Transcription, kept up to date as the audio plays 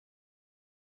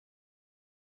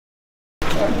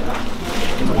Good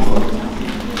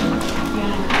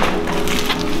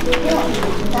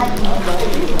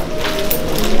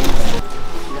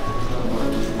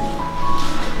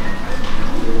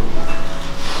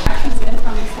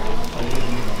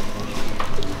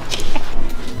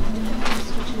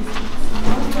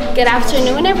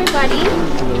afternoon, everybody.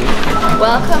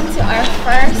 Welcome to our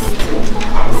first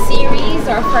series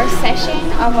or first session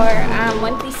of our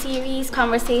monthly series,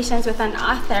 Conversations with an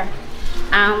Author.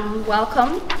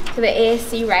 Welcome to the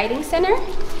ASC Writing Center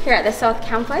here at the South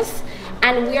Campus.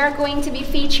 And we are going to be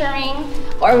featuring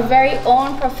our very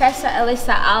own Professor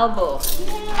Elisa Albo.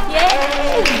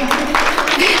 Yay!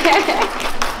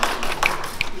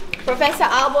 Professor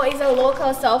Albo is a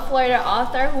local South Florida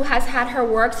author who has had her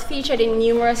works featured in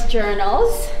numerous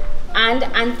journals and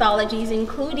anthologies,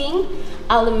 including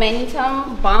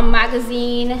Alimentum, Bomb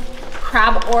Magazine,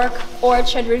 Crab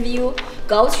Orchard Review,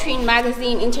 Gulfstream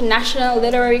Magazine, International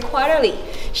Literary Quarterly.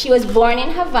 She was born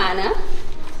in Havana,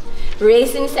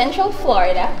 raised in Central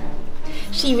Florida.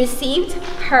 She received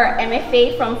her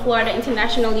MFA from Florida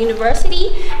International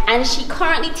University, and she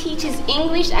currently teaches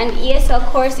English and ESL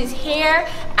courses here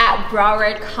at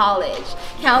Broward College.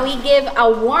 Can we give a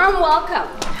warm welcome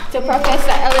to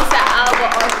Professor Elisa Albo,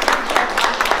 our future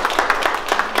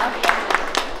author.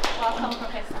 Welcome,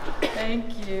 Professor. Thank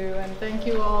you, and thank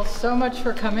you all so much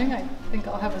for coming. I think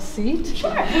I'll have a seat.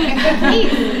 Sure.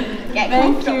 Please.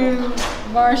 Thank you,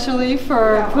 Marshalle,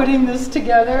 for putting this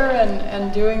together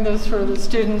and doing this for the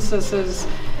students. This is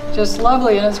just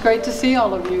lovely, and it's great to see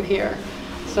all of you here.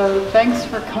 So thanks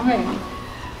for coming.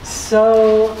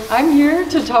 So I'm here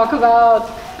to talk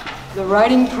about the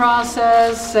writing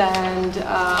process and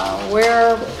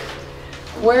where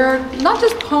not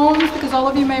just poems, because all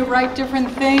of you may write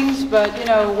different things, but you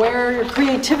know, where your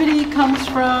creativity comes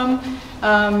from.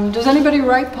 Does anybody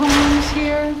write poems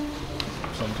here?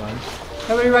 Sometimes.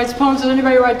 Nobody writes poems. Does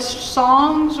anybody write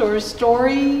songs or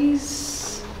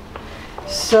stories?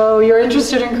 So you're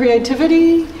interested in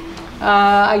creativity,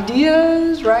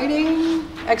 ideas, writing,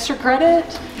 extra credit?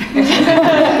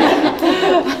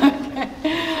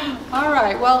 All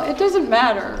right, well, it doesn't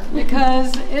matter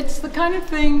because it's the kind of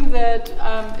thing that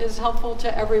is helpful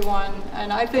to everyone,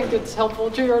 and I think it's helpful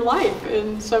to your life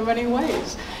in so many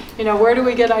ways. You know, where do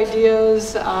we get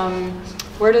ideas?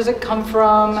 Where does it come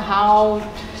from? How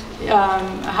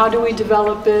do we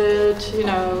develop it? You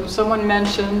know, someone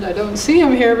mentioned, I don't see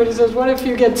him here, but he says, what if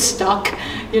you get stuck?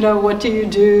 You know, what do you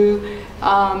do?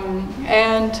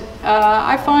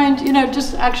 I find, you know,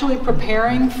 just actually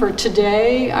preparing for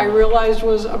today, I realized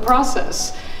was a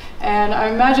process. And I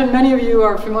imagine many of you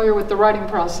are familiar with the writing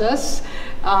process,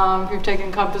 if you've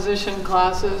taken composition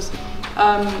classes.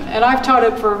 And I've taught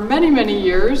it for many, many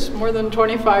years, more than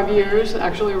 25 years,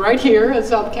 actually right here at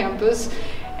South Campus.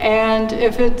 And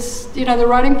if it's, you know, the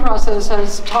writing process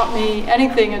has taught me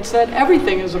anything, it's that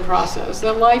everything is a process,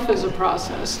 that life is a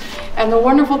process. And the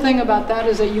wonderful thing about that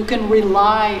is that you can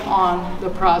rely on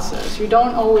the process. You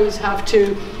don't always have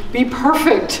to be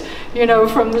perfect, you know,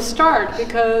 from the start,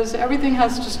 because everything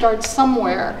has to start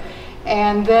somewhere.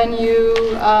 And then you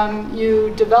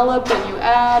develop and you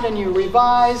add and you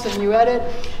revise and you edit.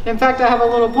 In fact, I have a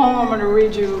little poem I'm going to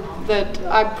read you that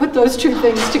I put those two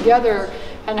things together,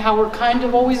 and how we're kind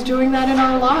of always doing that in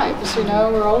our lives. You know,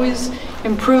 we're always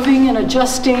improving and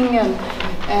adjusting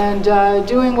and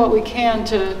doing what we can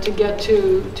to get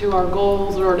to our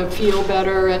goals, or to feel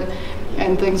better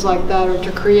and things like that, or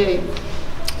to create.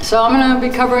 So I'm going to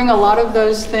be covering a lot of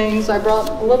those things. I brought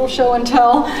a little show and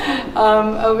tell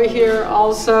over here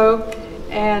also.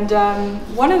 And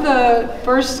one of the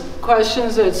first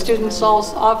questions that students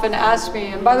often ask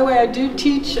me, and by the way, I do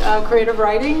teach creative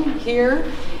writing here.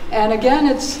 And again,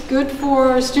 it's good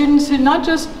for students who, not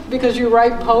just because you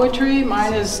write poetry,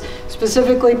 mine is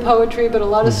specifically poetry, but a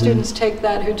lot of students take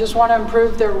that who just want to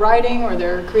improve their writing or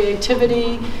their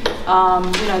creativity,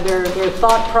 you know, their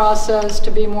thought process,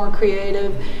 to be more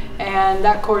creative. And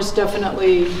that course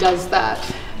definitely does that.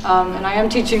 And I am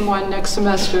teaching one next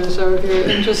semester, so if you're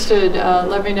interested,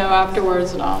 let me know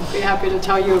afterwards and I'll be happy to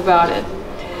tell you about it.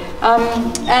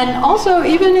 And also,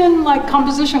 even in like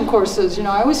composition courses, you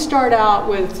know, I always start out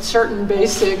with certain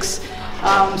basics.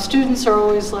 Students are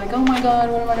always like, oh my God,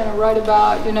 what am I going to write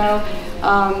about? You know,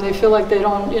 they feel like they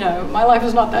don't, you know, my life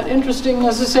is not that interesting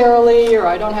necessarily, or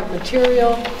I don't have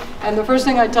material. And the first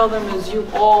thing I tell them is, you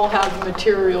all have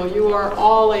material. You are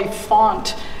all a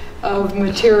font of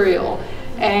material.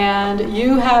 And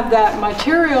you have that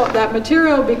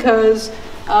material because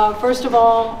first of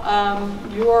all,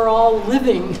 you are all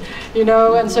living, you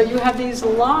know, and so you have these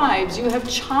lives, you have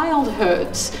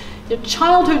childhoods, Your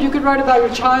childhood, you could write about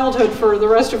your childhood for the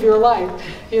rest of your life.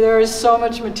 There is so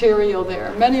much material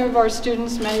there. Many of our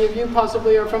students, many of you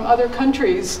possibly are from other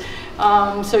countries,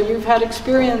 so you've had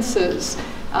experiences.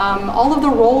 All of the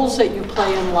roles that you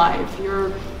play in life.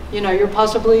 You're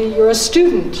a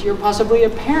student, you're possibly a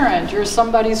parent, you're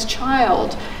somebody's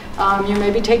child, you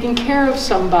may be taking care of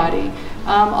somebody.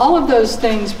 All of those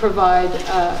things provide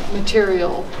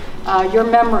material. Your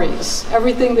memories,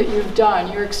 everything that you've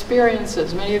done, your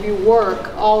experiences. Many of you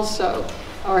work also,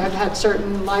 or have had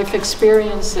certain life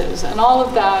experiences, and all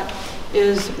of that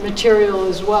is material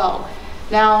as well.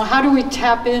 Now, how do we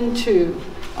tap into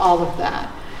all of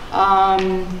that?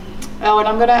 Oh, and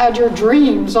I'm going to add your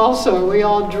dreams also. We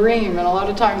all dream, and a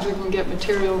lot of times we can get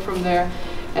material from there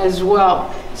as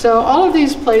well. So all of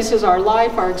these places, our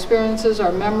life, our experiences,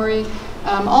 our memory,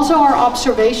 also our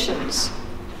observations.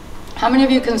 How many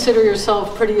of you consider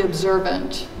yourself pretty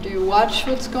observant? Do you watch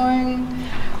what's going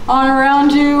on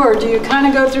around you, or do you kind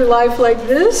of go through life like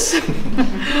this?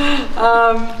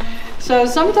 So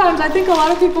sometimes I think a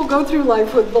lot of people go through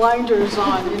life with blinders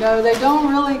on. They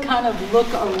don't really kind of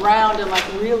look around and like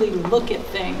really look at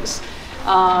things.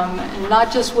 And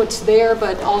not just what's there,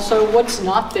 but also what's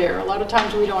not there. A lot of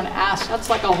times we don't ask. That's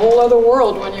like a whole other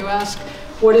world when you ask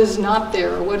what is not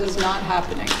there or what is not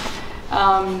happening.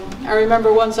 I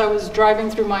remember once I was driving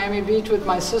through Miami Beach with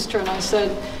my sister, and I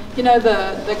said,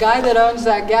 the guy that owns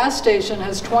that gas station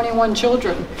has 21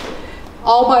 children,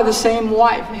 all by the same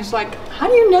wife. And he's like, how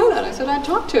do you know that? I said, I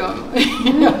talked to him.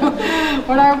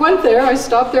 When I went there, I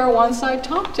stopped there once, I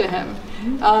talked to him.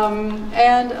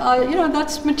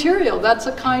 That's material. That's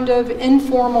a kind of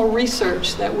informal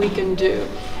research that we can do.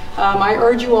 I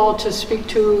urge you all to speak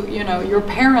to, your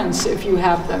parents if you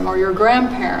have them, or your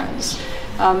grandparents.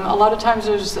 A lot of times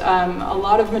there's a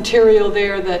lot of material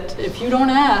there that if you don't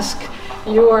ask,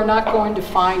 you are not going to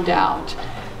find out.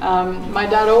 My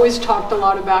dad always talked a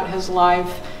lot about his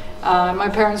life. My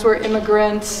parents were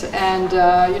immigrants, and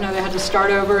they had to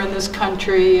start over in this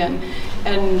country, and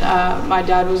my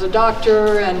dad was a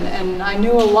doctor, and I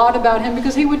knew a lot about him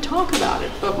because he would talk about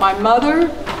it. But my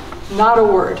mother, not a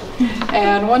word.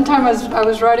 And one time I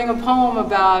was writing a poem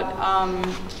about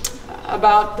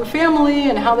the family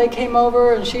and how they came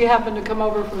over, and she happened to come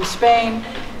over from Spain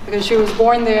because she was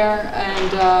born there,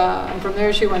 and from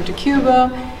there she went to Cuba.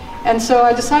 And so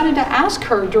I decided to ask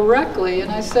her directly,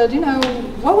 and I said,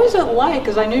 what was it like?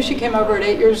 Because I knew she came over at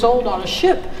 8 years old on a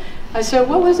ship. I said,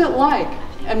 what was it like?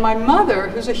 And my mother,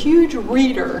 who's a huge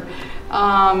reader,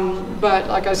 but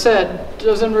like I said,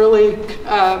 doesn't really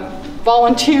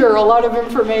volunteer a lot of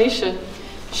information,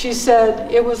 she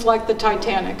said, it was like the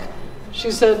Titanic. She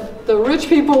said, the rich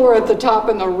people were at the top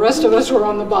and the rest of us were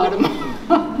on the bottom.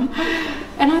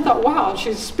 And I thought, wow,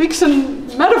 she speaks in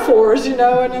metaphors,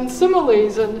 and in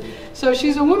similes. And so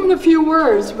she's a woman of few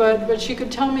words, but she could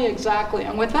tell me exactly.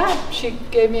 And with that, she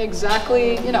gave me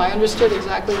exactly, I understood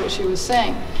exactly what she was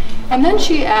saying. And then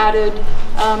she added,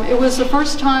 it was the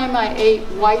first time I ate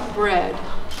white bread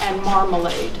and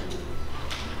marmalade.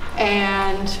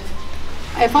 And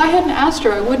if I hadn't asked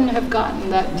her, I wouldn't have gotten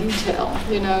that detail,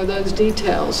 those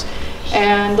details.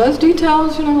 And those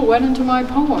details, went into my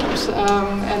poems,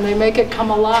 and they make it come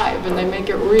alive, and they make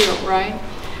it real, right?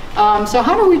 So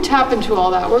how do we tap into all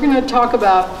that? We're going to talk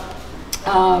about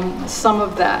some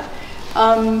of that.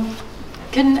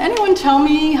 Can anyone tell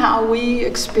me how we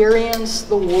experience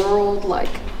the world,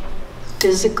 like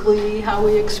physically, how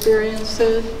we experience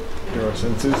it? Through our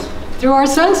senses. Through our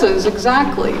senses,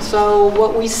 exactly. So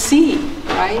what we see,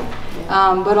 right?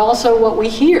 But also what we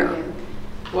hear,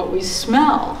 what we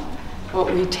smell,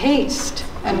 what we taste,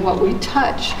 and what we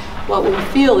touch, what we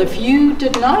feel. If you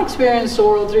did not experience the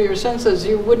world through your senses,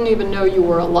 you wouldn't even know you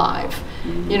were alive.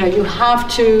 You have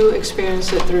to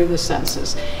experience it through the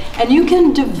senses. And you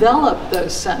can develop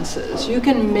those senses. You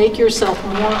can make yourself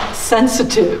more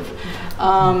sensitive.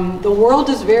 The world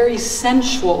is very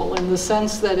sensual in the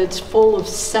sense that it's full of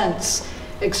sense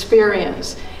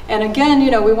experience. And again,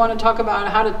 we want to talk about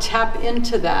how to tap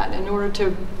into that in order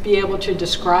to be able to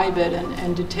describe it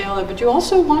and detail it, but you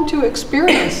also want to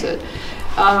experience it.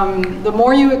 The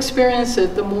more you experience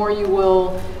it, the more you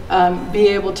will be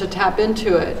able to tap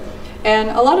into it.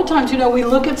 And a lot of times, we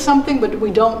look at something, but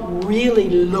we don't really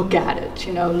look at it,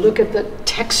 look at the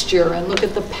texture and look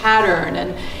at the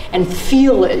pattern and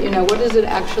feel it, what does it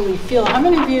actually feel? How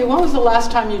many of you, when was the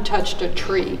last time you touched a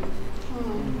tree?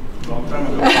 Long time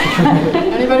ago.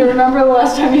 Anybody remember the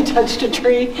last time you touched a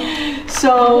tree?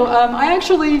 So I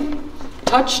actually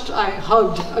I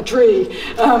hugged a tree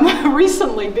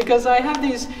recently because I have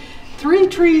these 3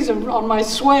 trees on my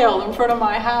swale in front of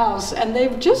my house, and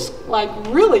they've just like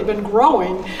really been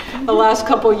growing the last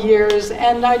couple years.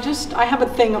 And I have a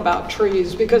thing about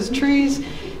trees, because trees,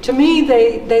 to me,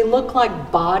 they look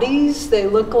like bodies. They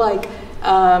look like,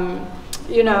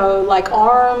 you know, like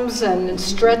arms and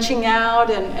stretching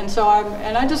out, and so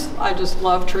I just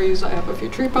love trees. I have a few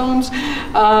tree poems.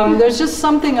 There's just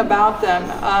something about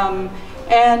them.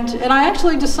 And I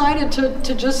actually decided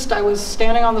to I was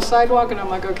standing on the sidewalk, and I'm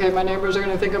like, okay, my neighbors are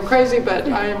going to think I'm crazy,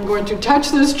 but I am going to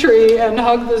touch this tree and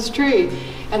hug this tree.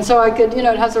 And so I could, you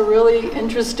know, it has a really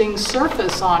interesting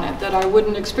surface on it that I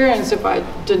wouldn't experience if I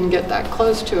didn't get that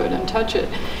close to it and touch it.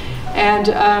 And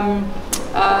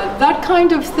that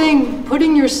kind of thing,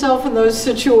 putting yourself in those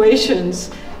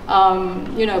situations,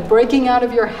 you know, breaking out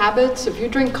of your habits. If you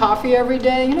drink coffee every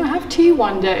day, you know, have tea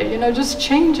one day, you know, just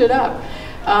change it up.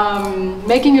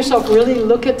 Making yourself really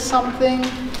look at something,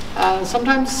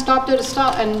 sometimes stopped at a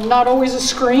stop, and not always a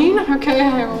screen. Okay,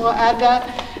 I will add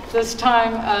that this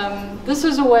time. This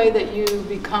is a way that you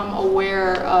become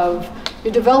aware of, you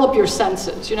develop your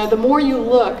senses. You know, the more you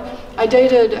look. I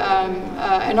dated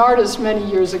an artist many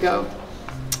years ago,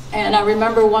 and I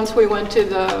remember once we went to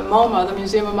the MoMA, the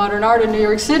Museum of Modern Art in New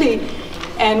York City,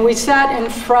 and we sat in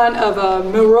front of a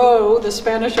Miro, the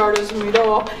Spanish artist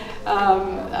Miro,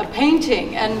 a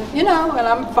painting, and you know, and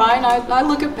I'm fine, I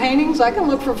look at paintings, I can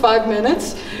look for 5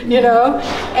 minutes, you know,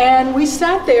 and we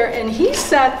sat there, and he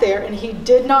sat there, and he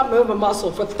did not move a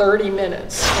muscle for 30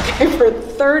 minutes, okay, for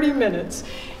 30 minutes.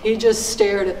 He just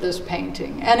stared at this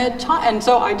painting, and and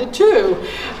so I did too,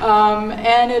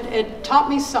 and it taught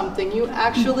me something. You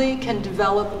actually can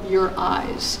develop your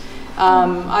eyes.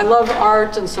 I love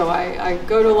art, and so I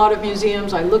go to a lot of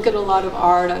museums, I look at a lot of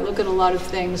art, I look at a lot of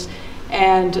things,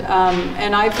 and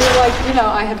I feel like, you know,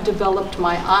 I have developed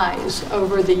my eyes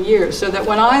over the years, so that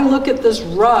when I look at this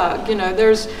rug, you know,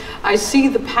 I see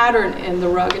the pattern in the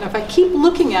rug, and if I keep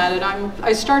looking at it,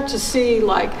 I start to see,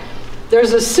 like,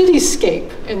 there's a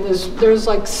cityscape in this, there's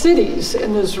like cities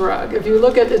in this rug. If you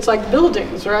look at, it's like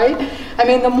buildings, right? I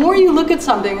mean, the more you look at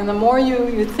something and the more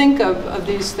you think of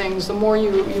these things, the more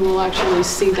you will actually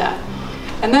see that.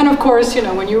 And then, of course, you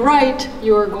know, when you write,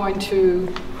 you're going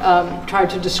to try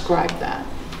to describe that.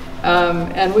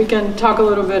 And we can talk a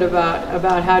little bit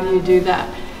about how do you do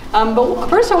that. But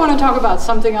first I want to talk about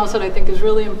something else that I think is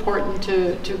really important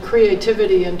to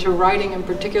creativity and to writing in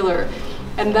particular,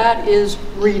 and that is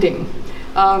reading.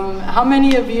 How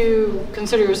many of you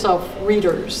consider yourself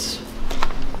readers?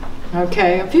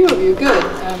 Okay, a few of you, good.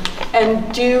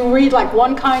 And do you read like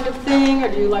one kind of thing, or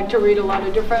do you like to read a lot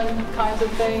of different kinds of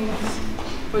things?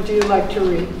 What do you like to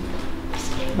read?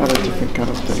 A lot of different kind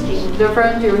of things.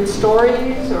 Different? Do you read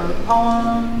stories or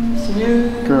poems,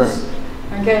 news? Correct.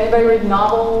 Okay, anybody read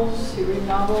novels? You read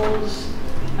novels?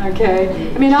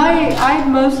 Okay. I mean, I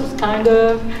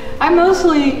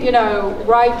mostly, you know,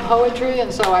 write poetry,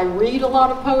 and so I read a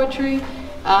lot of poetry,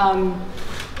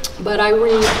 but I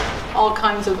read all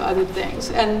kinds of other things.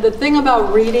 And the thing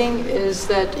about reading is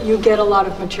that you get a lot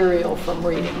of material from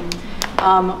reading.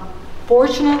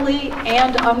 Fortunately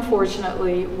and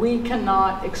unfortunately, we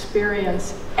cannot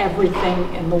experience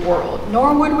everything in the world,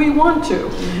 nor would we want to.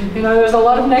 You know, there's a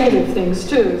lot of negative things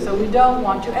too, so we don't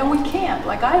want to, and we can't.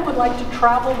 Like, I would like to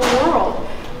travel the world,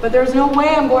 but there's no way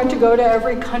I'm going to go to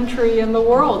every country in the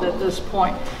world at this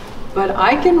point. But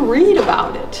I can read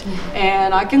about it,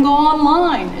 and I can go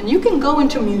online, and you can go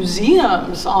into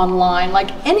museums online.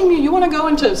 Like you want to go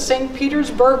into St.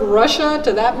 Petersburg, Russia,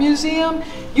 to that museum,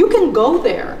 you can go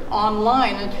there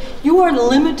online, and you are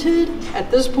limited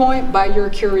at this point by your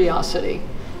curiosity,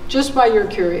 just by your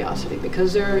curiosity,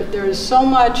 because there is so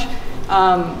much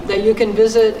that you can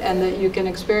visit and that you can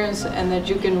experience and that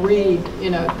you can read, you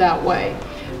know, that way.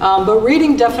 But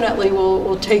reading definitely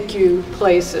will take you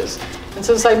places. And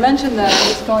since I mentioned that, I'm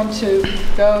just going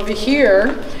to go over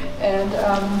here and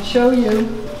show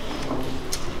you.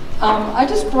 I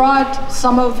just brought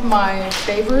some of my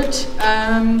favorite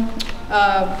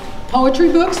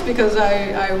poetry books, because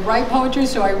I write poetry,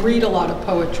 so I read a lot of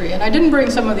poetry. And I didn't bring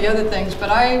some of the other things, but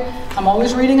I'm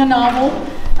always reading a novel.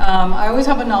 I always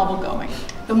have a novel going.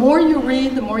 The more you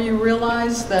read, the more you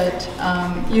realize that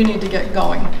you need to get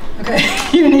going, okay?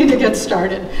 You need to get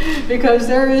started, because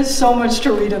there is so much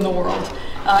to read in the world.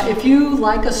 If you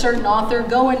like a certain author,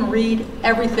 go and read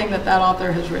everything that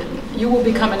author has written. You will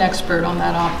become an expert on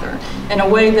that author in a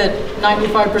way that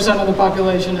 95% of the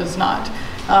population is not.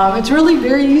 It's really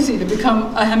very easy to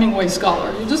become a Hemingway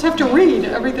scholar. You just have to read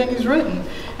everything he's written.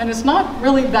 And it's not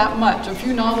really that much, a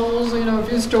few novels, you know, a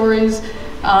few stories.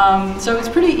 So it's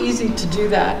pretty easy to do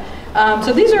that.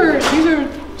 So these are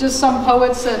just some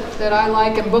poets that I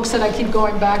like and books that I keep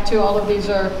going back to. All of these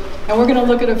are, and we're going to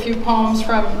look at a few poems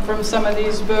from some of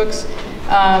these books.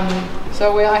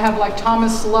 I have like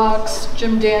Thomas Lux,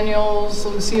 Jim Daniels,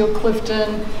 Lucille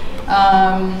Clifton,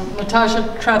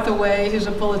 Natasha Trethewey, who's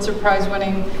a Pulitzer Prize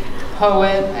winning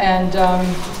poet,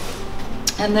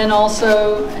 and then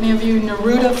also, any of you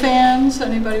Neruda fans?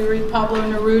 Anybody read Pablo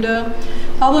Neruda?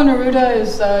 Pablo Neruda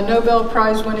is a Nobel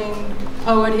Prize winning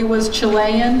poet. He was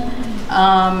Chilean,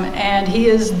 and he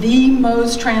is the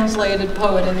most translated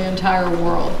poet in the entire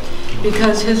world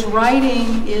because his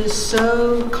writing is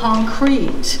so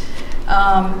concrete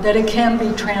that it can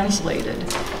be translated.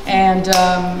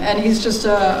 And he's just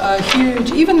a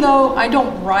huge, even though I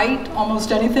don't write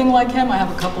almost anything like him, I have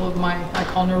a couple of I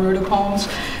call Neruda poems,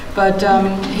 but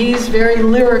he's very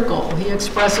lyrical. He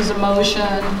expresses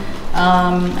emotion.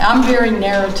 I'm very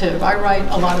narrative. I write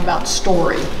a lot about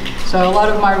story. So a lot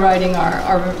of my writing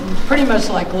are pretty much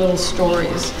like little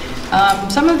stories.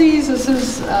 Some of these, this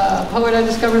is a poet I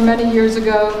discovered many years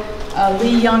ago,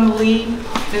 Lee Young Lee,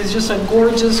 who's just a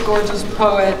gorgeous, gorgeous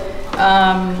poet.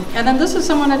 And then this is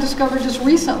someone I discovered just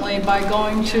recently by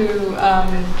going to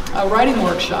a writing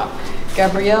workshop,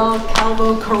 Gabrielle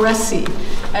Calvo-Caresi,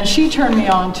 and she turned me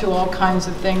on to all kinds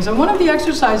of things. And one of the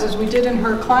exercises we did in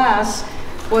her class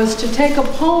was to take a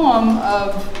poem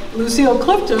of Lucille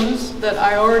Clifton's that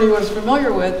I already was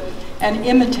familiar with and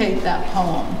imitate that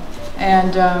poem.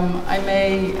 And I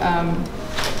may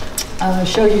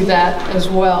show you that as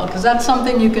well, because that's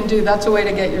something you can do. That's a way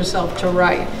to get yourself to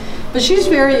write. But she's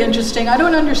very interesting. I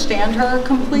don't understand her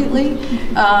completely,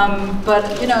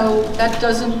 but you know, that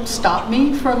doesn't stop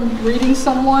me from reading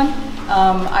someone.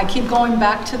 I keep going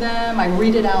back to them. I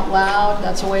read it out loud.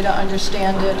 That's a way to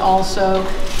understand it also,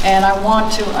 and I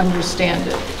want to understand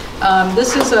it.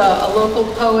 This is a local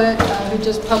poet who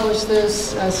just published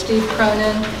this, Steve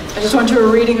Cronin. I just went to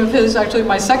a reading of his, actually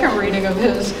my second reading of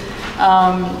his.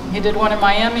 He did one in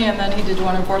Miami, and then he did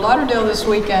one in Fort Lauderdale this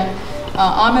weekend.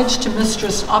 Homage to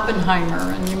Mistress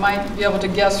Oppenheimer, and you might be able to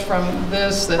guess from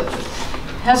this that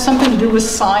has something to do with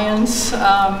science,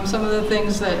 some of the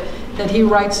things that he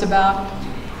writes about.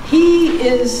 He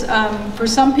is, for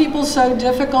some people, so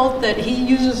difficult that he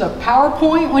uses a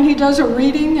PowerPoint when he does a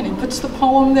reading, and he puts the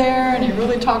poem there, and he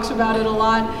really talks about it a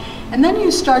lot. And then you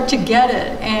start to get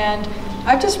it, and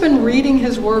I've just been reading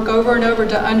his work over and over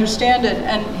to understand it,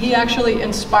 and he actually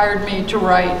inspired me to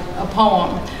write a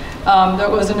poem. That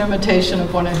was an imitation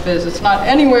of one of his. It's not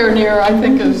anywhere near, I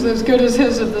think, as good as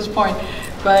his at this point.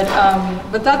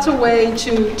 But that's a way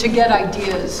to get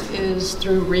ideas, is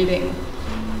through reading.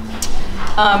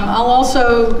 I'll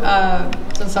also,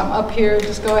 since I'm up here,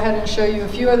 just go ahead and show you a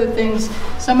few other things.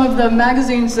 Some of the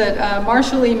magazines that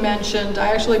Marshalle mentioned, I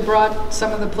actually brought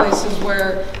some of the places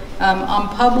where I'm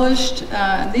published.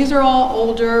 These are all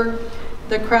older.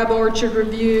 The Crab Orchard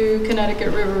Review,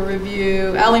 Connecticut River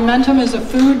Review. Alimentum is a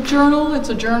food journal. It's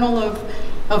a journal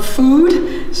of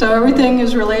food, so everything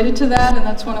is related to that, and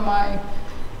that's one of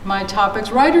my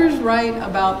topics. Writers write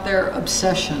about their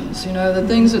obsessions, you know, the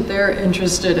things that they're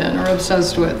interested in or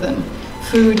obsessed with, and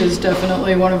food is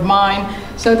definitely one of mine.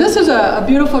 So this is a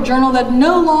beautiful journal that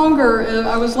no longer,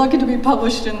 I was lucky to be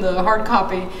published in the hard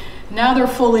copy. Now they're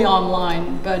fully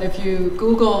online, but if you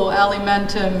Google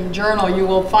Alimentum Journal, you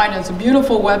will find it's a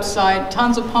beautiful website,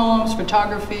 tons of poems,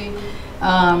 photography,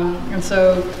 and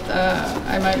so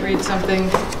I might read something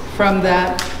from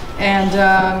that. And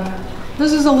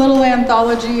this is a little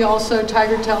anthology, also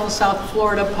Tiger Tales South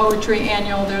Florida Poetry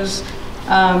Annual. There's,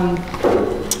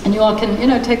 and you all can, you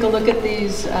know, take a look at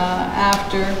these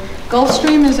after.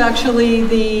 Gulfstream is actually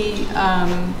the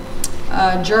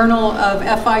journal of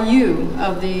FIU,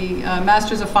 of the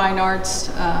Masters of Fine Arts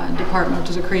department, which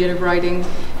is a creative writing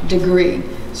degree.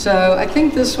 So I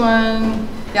think this one,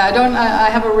 yeah, I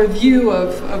have a review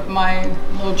of my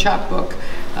little chapbook,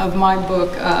 of my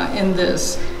book in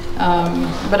this.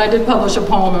 But I did publish a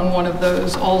poem in one of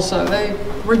those also. They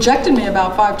rejected me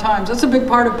about 5 times. That's a big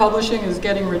part of publishing, is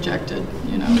getting rejected,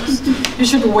 you know. You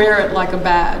should wear it like a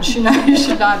badge, you know.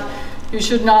 You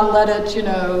should not let it, you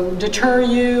know, deter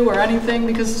you or anything,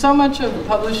 because so much of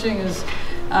publishing is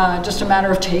just a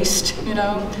matter of taste, you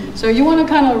know. So you want to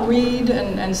kind of read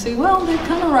and see, well, they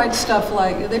kind of write stuff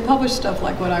like, they publish stuff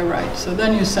like what I write, so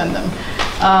then you send them.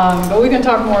 But we can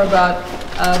talk more about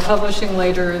publishing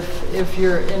later if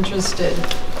you're interested.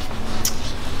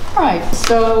 All right,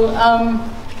 so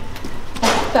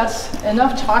that's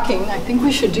enough talking. I think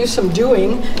we should do some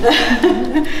doing,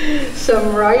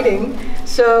 some writing.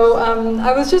 So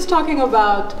I was just talking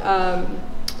about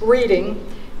reading,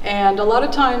 and a lot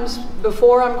of times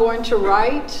before I'm going to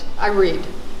write, I read.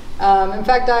 In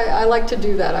fact, I like to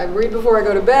do that. I read before I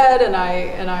go to bed, and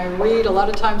I read a lot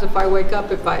of times if I wake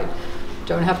up, if I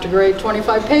don't have to grade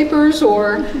 25 papers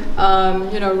or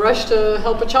rush to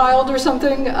help a child or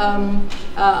something.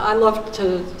 I love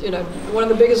to, one of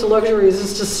the biggest luxuries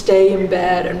is to stay in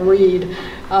bed and read.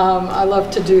 I love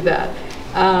to do that.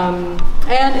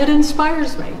 And it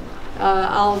inspires me.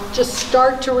 I'll just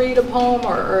start to read a poem,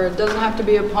 or it doesn't have to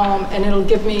be a poem, and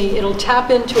it'll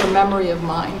tap into a memory of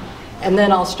mine. And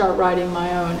then I'll start writing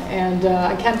my own. And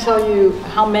I can't tell you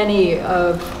how many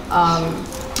of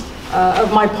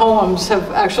my poems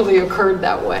have actually occurred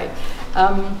that way.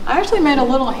 I actually made a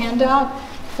little handout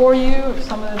for you of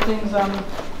some of the things I'm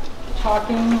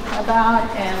talking about,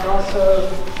 and also,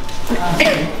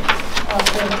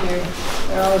 thank you.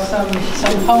 There are some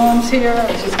poems here.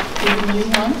 I was just giving you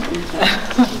one.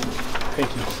 Thank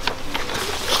you.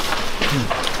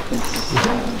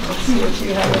 Let's see if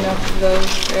you have enough of those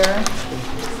there.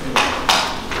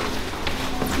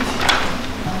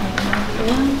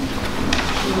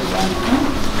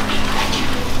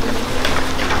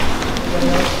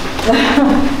 Okay.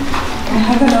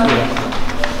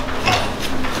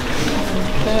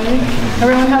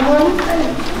 Everyone have one?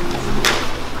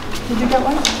 Did you get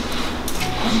one?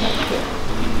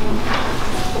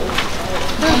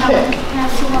 Okay.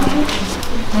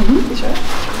 Sure.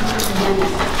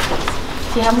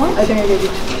 Do you have more? I think I gave you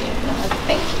two.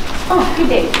 Thank you. Oh, you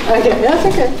did. Okay, that's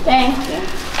okay. Thank you.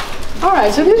 All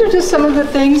right, so these are just some of the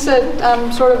things that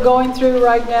I'm sort of going through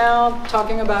right now,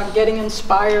 talking about getting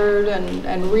inspired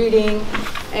and reading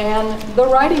and the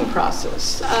writing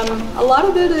process. A lot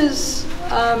of it is,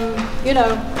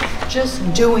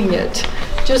 just doing it,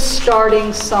 just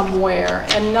starting somewhere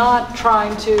and not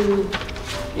trying to,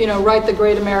 write the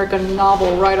great American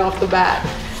novel right off the bat.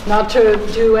 Not to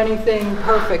do anything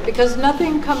perfect, because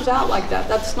nothing comes out like that.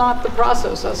 That's not the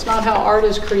process. That's not how art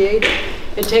is created.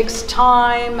 It takes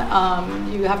time.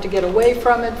 You have to get away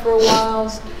from it for a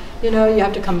while. You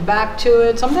have to come back to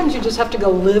it. Sometimes you just have to go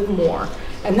live more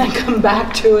and then come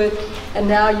back to it. And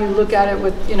now you look at it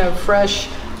with, a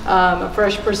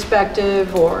fresh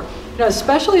perspective, or,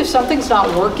 especially if something's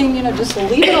not working, just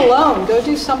leave it alone. Go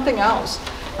do something else,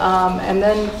 and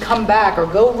then come back, or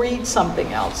go read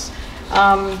something else.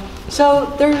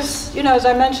 So there's, as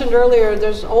I mentioned earlier,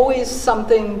 there's always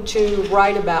something to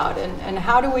write about, and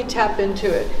how do we tap into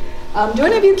it? Do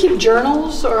any of you keep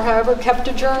journals, or have ever kept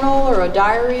a journal or a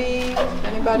diary?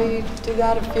 Anybody do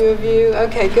that? A few of you?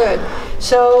 Okay, good.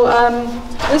 So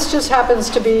this just happens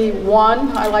to be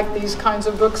one. I like these kinds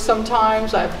of books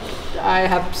sometimes. I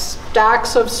have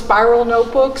stacks of spiral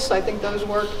notebooks. I think those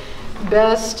work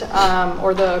best,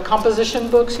 or the composition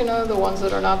books, the ones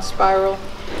that are not spiral.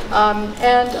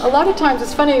 And a lot of times,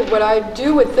 it's funny, what I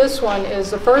do with this one is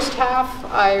the first half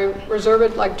I reserve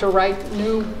it to write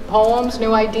new poems,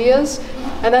 new ideas,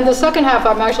 and then the second half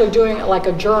I'm actually doing it like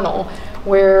a journal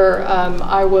where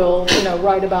I will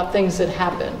write about things that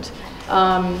happened.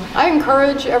 I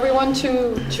encourage everyone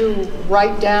to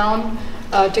write down,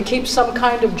 to keep some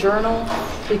kind of journal,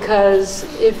 because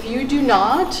if you do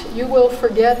not, you will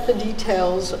forget the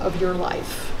details of your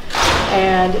life.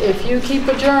 And if you keep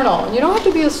a journal, you don't have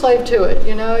to be a slave to it,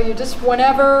 you just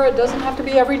whenever, it doesn't have to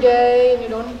be every day, and you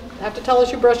don't have to tell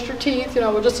us you brushed your teeth,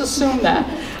 we'll just assume that,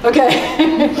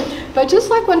 okay? But just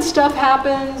like when stuff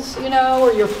happens,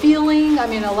 or you're feeling,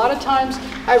 a lot of times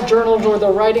I have journals where the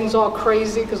writing's all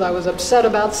crazy because I was upset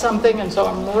about something, and so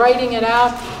I'm writing it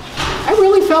out. I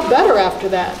really felt better after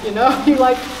that, you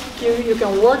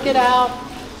can work it out.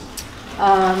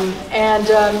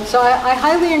 So I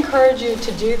highly encourage you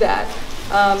to do that.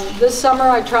 This summer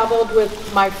I traveled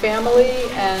with my family,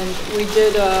 and we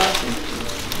did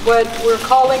what we're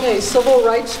calling a civil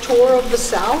rights tour of the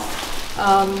South.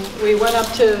 We went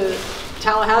up to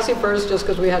Tallahassee first, just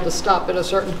because we had to stop at a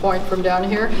certain point from down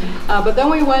here. But then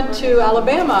we went to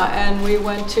Alabama, and we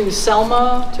went to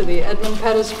Selma, to the Edmund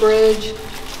Pettus Bridge.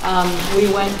 We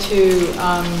went to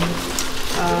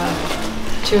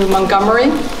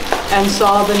Montgomery and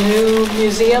saw the new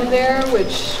museum there,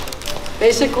 which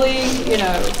basically,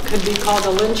 could be called a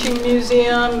lynching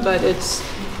museum, but it's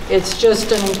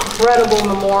just an incredible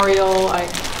memorial. I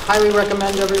highly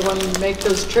recommend everyone make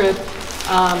this trip.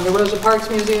 The Rosa Parks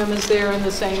Museum is there in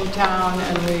the same town,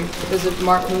 and we visit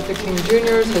Martin Luther King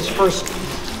Jr.'s,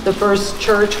 the first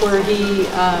church where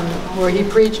he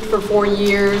preached for 4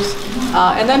 years.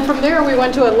 And then from there we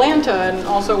went to Atlanta and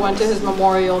also went to his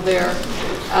memorial there.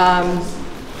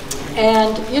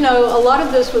 And a lot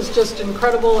of this was just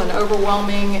incredible and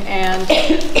overwhelming, and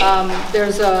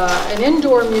there's an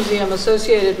indoor museum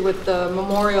associated with the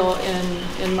memorial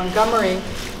in Montgomery,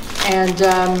 and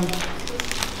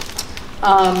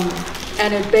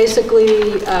And it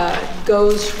basically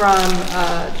goes from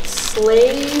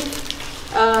slave,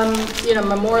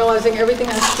 memorializing everything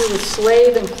that has to do with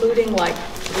slave, including like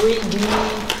 3D,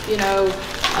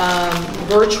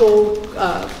 virtual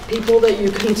people that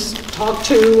you can talk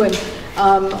to, and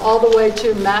all the way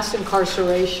to mass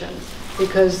incarceration,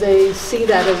 because they see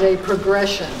that as a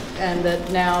progression, and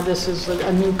that now this is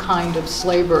a new kind of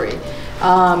slavery.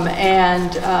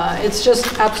 And it's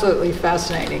just absolutely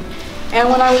fascinating. And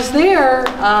when I was there,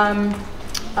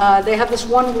 they have this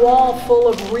one wall full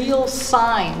of real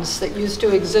signs that used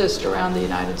to exist around the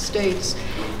United States.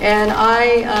 And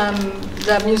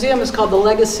that museum is called the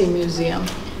Legacy Museum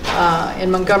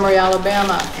in Montgomery,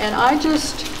 Alabama. And I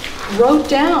just wrote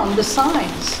down the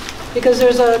signs, because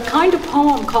there's a kind of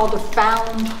poem called a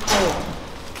found poem.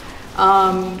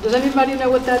 Does anybody know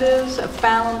what that is, a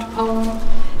found poem?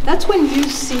 That's when you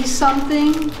see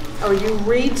something or you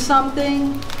read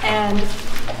something and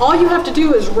all you have to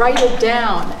do is write it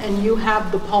down and you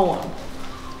have the poem.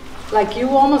 Like, you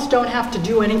almost don't have to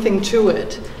do anything to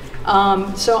it.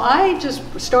 So I just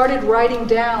started writing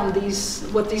down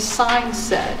what these signs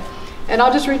said. And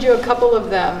I'll just read you a couple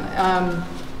of them.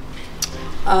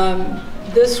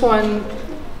 This one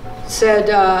said,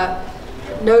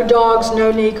 no dogs,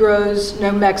 no Negroes,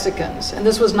 no Mexicans. And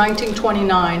this was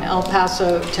 1929, El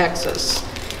Paso, Texas.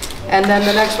 And then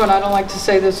the next one, I don't like to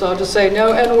say this, so I'll just say,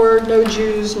 no N-word, no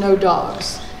Jews, no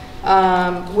dogs.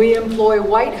 We employ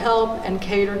white help and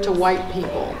cater to white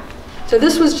people. So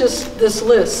this was just this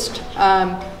list.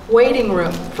 Waiting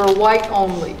room for white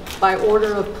only, by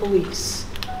order of police.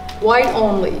 White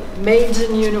only, maids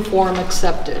in uniform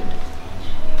accepted.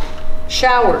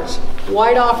 Showers,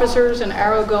 white officers, an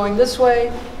arrow going this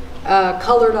way,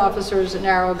 colored officers, an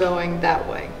arrow going that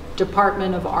way.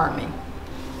 Department of Army.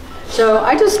 So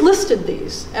I just listed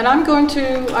these, and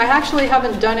I actually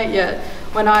haven't done it yet.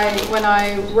 When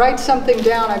I write something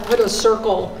down, I put a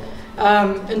circle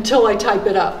until I type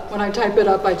it up. When I type it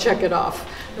up, I check it off.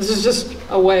 This is just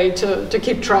a way to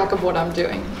keep track of what I'm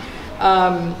doing.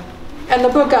 And the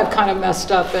book I've kind of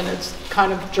messed up, and it's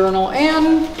kind of journal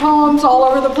and poems all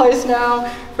over the place now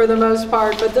for the most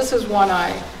part, but this is one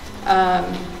I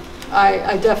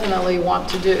definitely want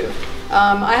to do.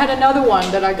 I had another one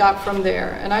that I got from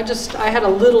there, and I had a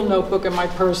little notebook in my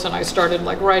purse, and I started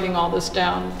like writing all this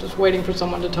down, just waiting for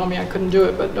someone to tell me I couldn't do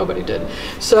it, but nobody did.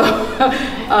 So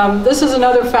this is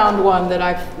another found one that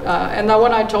and the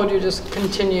one I told you just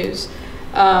continues.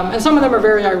 And some of them are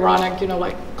very ironic,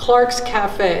 like Clark's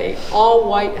Cafe, all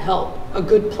white help, a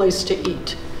good place to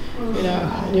eat.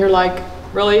 And you're like,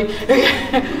 really?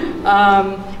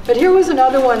 But here was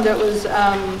another one that was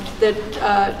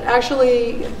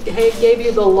actually gave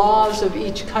you the laws of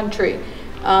each country,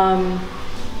 and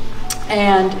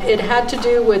it had to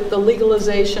do with the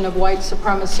legalization of white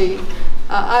supremacy.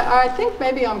 I think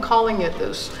maybe I'm calling it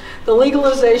this: the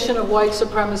legalization of white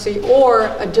supremacy, or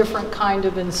a different kind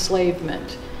of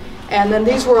enslavement. And then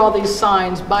these were all these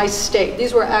signs by state.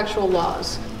 These were actual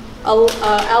laws.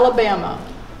 Alabama,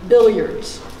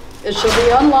 billiards. It shall be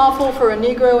unlawful for a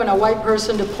Negro and a white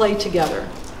person to play together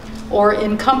or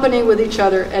in company with each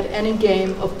other at any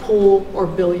game of pool or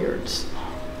billiards.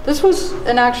 This was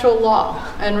an actual law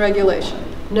and regulation.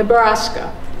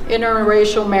 Nebraska,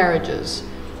 interracial marriages.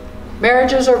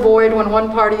 Marriages are void when one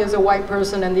party is a white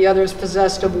person and the other is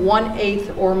possessed of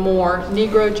 1/8 or more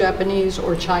Negro, Japanese,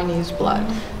 or Chinese blood.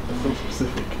 That's so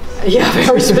specific. Yeah,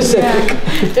 very specific.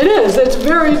 It is. It's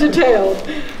very detailed.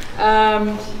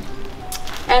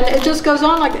 And it just goes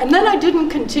on like, and then I didn't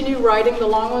continue writing the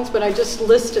long ones, but I just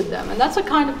listed them. And that's a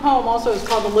kind of poem also, it's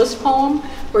called a list poem,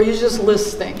 where you just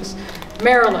list things.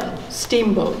 Maryland,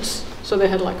 steamboats. So they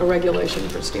had like a regulation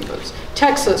for steamboats.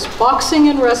 Texas, boxing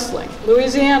and wrestling.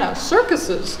 Louisiana,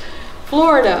 circuses.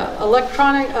 Florida,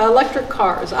 electric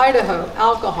cars. Idaho,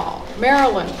 alcohol.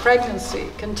 Maryland, pregnancy.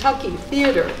 Kentucky,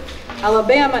 theater.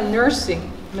 Alabama,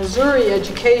 nursing. Missouri,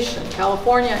 education.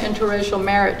 California, interracial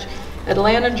marriage.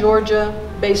 Atlanta, Georgia,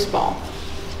 baseball.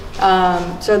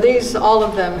 So these, all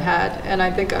of them had, and I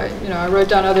think I wrote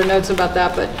down other notes about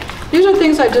that. But these are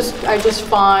things I just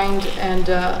find and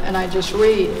I just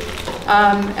read.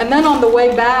 And then on the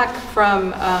way back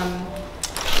from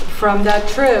that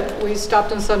trip, we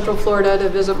stopped in Central Florida to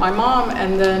visit my mom,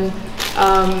 and then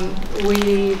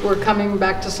we were coming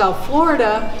back to South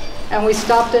Florida, and we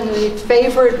stopped in the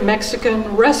favorite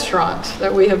Mexican restaurant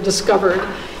that we have discovered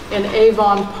in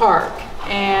Avon Park,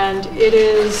 and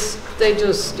it's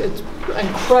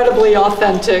incredibly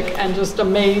authentic and just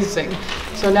amazing.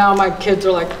 So now my kids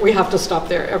are like, we have to stop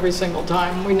there every single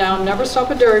time. We now never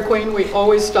stop at Dairy Queen, we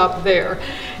always stop there.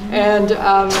 And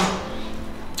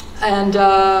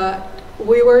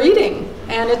we were eating.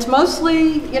 And it's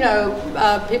mostly, you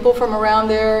know, people from around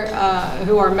there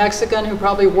who are Mexican, who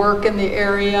probably work in the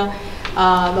area.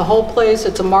 The whole place,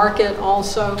 it's a market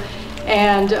also.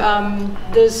 And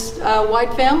this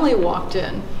white family walked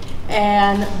in.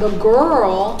 And the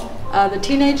girl, the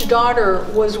teenage daughter,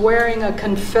 was wearing a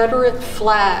Confederate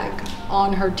flag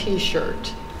on her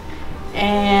t-shirt.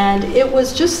 And it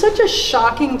was just such a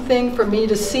shocking thing for me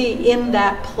to see in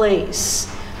that place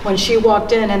when she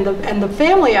walked in, and the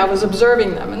family, I was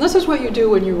observing them. And this is what you do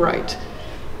when you write.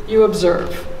 You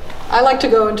observe. I like to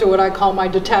go into what I call my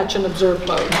detach and observe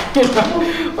mode, you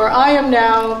know, where I am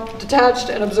now detached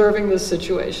and observing this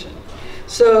situation.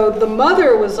 So the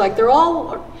mother was like, they're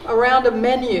all around a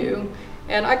menu,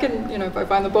 and I can, you know, if I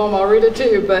find the poem, I'll read it to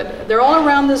you, but they're all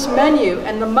around this menu,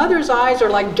 and the mother's eyes are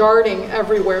like darting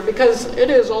everywhere because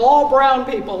it is all brown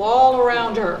people all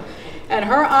around her, and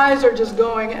her eyes are just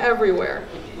going everywhere.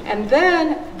 And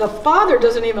then the father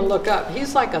doesn't even look up.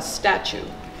 He's like a statue.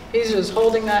 He's just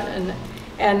holding that,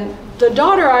 and the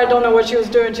daughter, I don't know what she was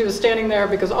doing. She was standing there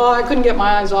because, oh, I couldn't get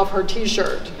my eyes off her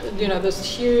t-shirt. You know, this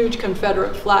huge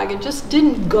Confederate flag. It just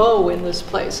didn't go in this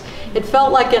place. It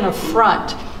felt like an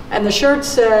affront. And the shirt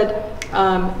said,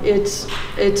 it's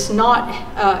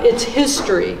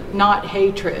history, not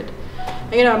hatred.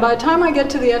 And, you know, by the time I get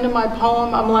to the end of my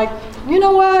poem, I'm like, you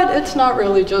know what? It's not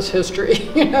really just history,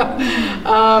 you know.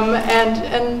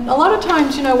 And a lot of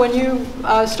times, you know, when you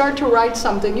start to write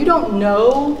something, you don't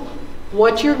know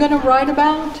what you're going to write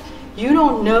about. You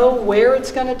don't know where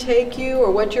it's going to take you or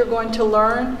what you're going to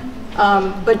learn.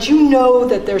 But you know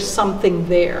that there's something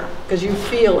there because you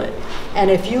feel it. And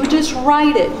if you just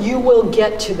write it, you will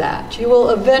get to that. You will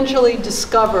eventually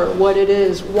discover what it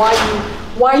is, why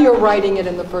you're writing it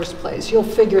in the first place. You'll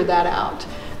figure that out.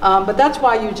 But that's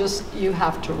why you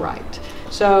have to write.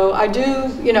 So I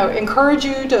do, you know, encourage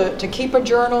you to keep a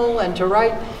journal and to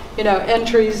write, you know,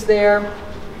 entries there.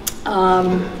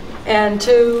 And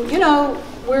to, you know,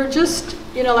 we're just,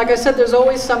 you know, like I said, there's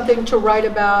always something to write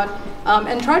about,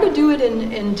 and try to do it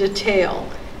in detail.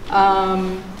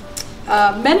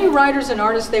 Many writers and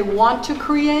artists, they want to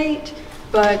create,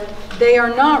 but they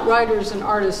are not writers and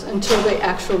artists until they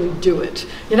actually do it,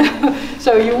 you know?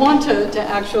 So you want to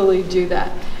actually do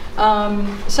that.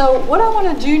 So what I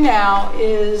want to do now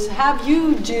is have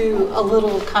you do a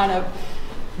little kind of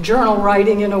journal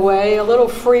writing in a way, a little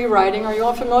free writing. Are you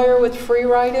all familiar with free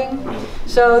writing?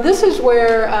 So this is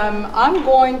where I'm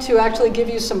going to actually give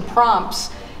you some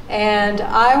prompts, and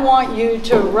I want you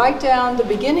to write down the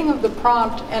beginning of the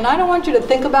prompt, and I don't want you to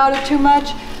think about it too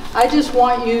much. I just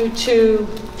want you to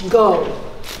go.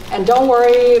 And don't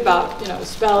worry about, you know,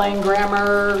 spelling,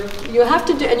 grammar. You have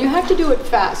to do, and you have to do it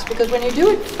fast, because when you do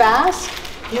it fast,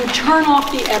 you turn off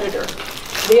the editor.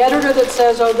 The editor that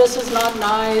says, oh, this is not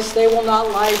nice, they will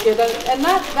not like it, and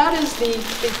that is the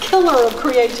killer of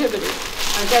creativity,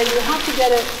 okay? You have to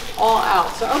get it all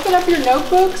out. So open up your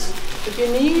notebooks. If you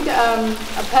need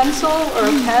a pencil or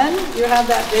a pen, you have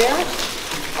that there.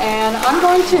 And I'm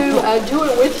going to do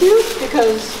it with you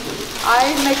because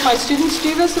I make my students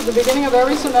do this at the beginning of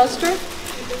every semester,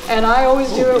 and I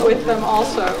always do it with them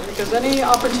also, because any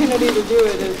opportunity to do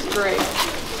it is great.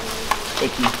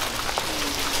 Thank you.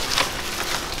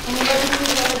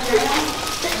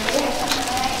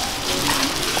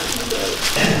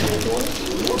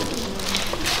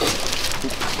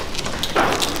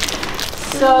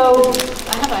 So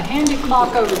I have a handy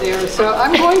clock over there, so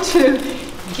I'm going to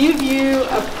give you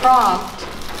a prompt,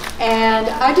 and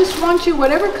I just want you,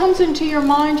 whatever comes into your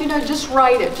mind, you know, just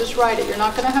write it, You're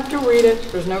not going to have to read it.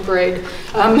 There's no grade.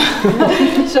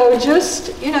 So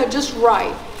just, you know, just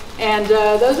write. And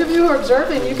those of you who are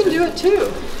observing, you can do it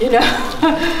too, you know.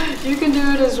 You can do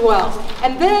it as well.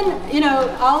 And then, you know,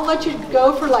 I'll let you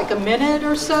go for like a minute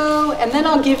or so, and then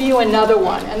I'll give you another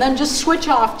one. And then just switch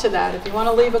off to that. If you want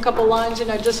to leave a couple lines, you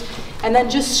know, and then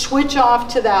just switch off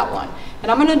to that one. And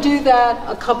I'm going to do that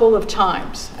a couple of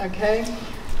times, okay?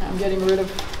 I'm getting rid of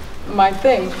my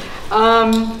thing.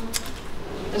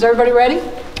 Is everybody ready?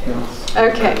 Yes.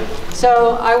 Okay,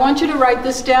 so I want you to write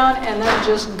this down and then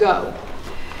just go.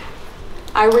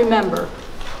 I remember.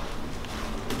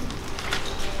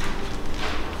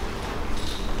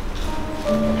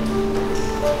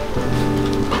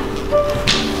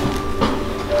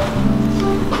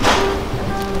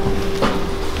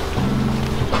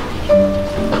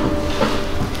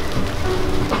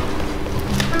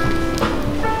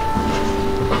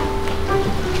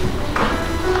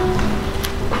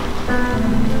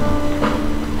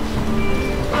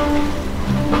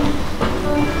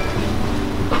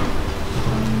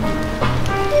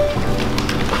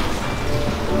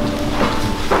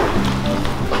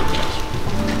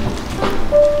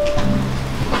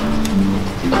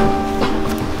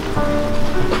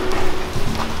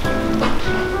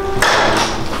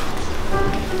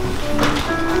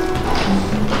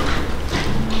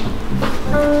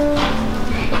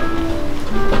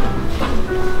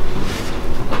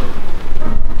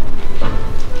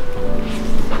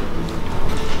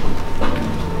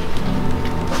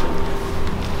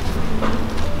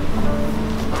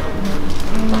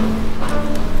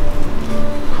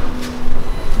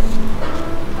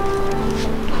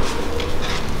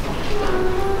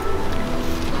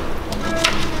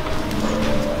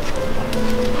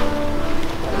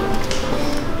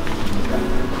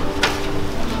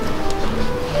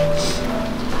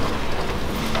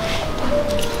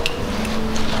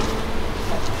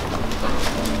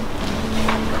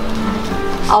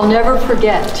 I'll never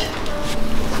forget.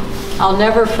 I'll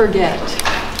never forget.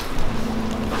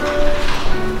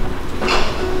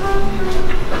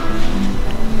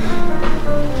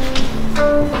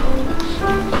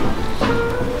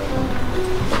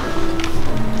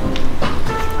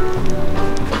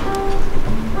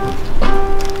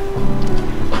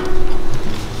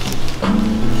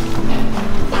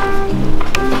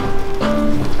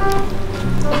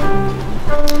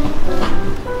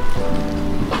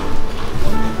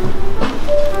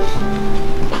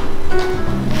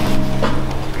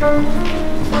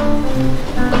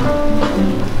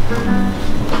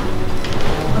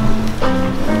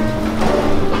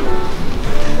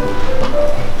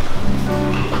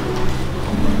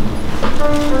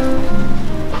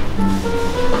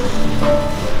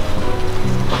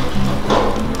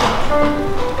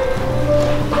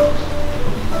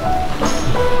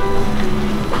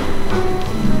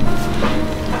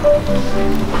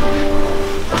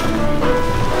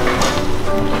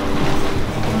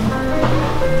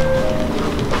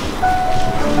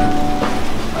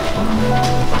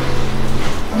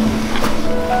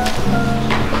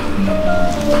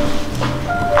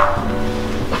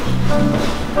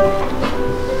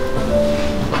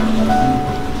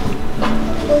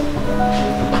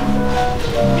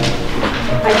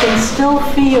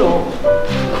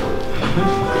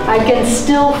 I can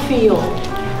still feel.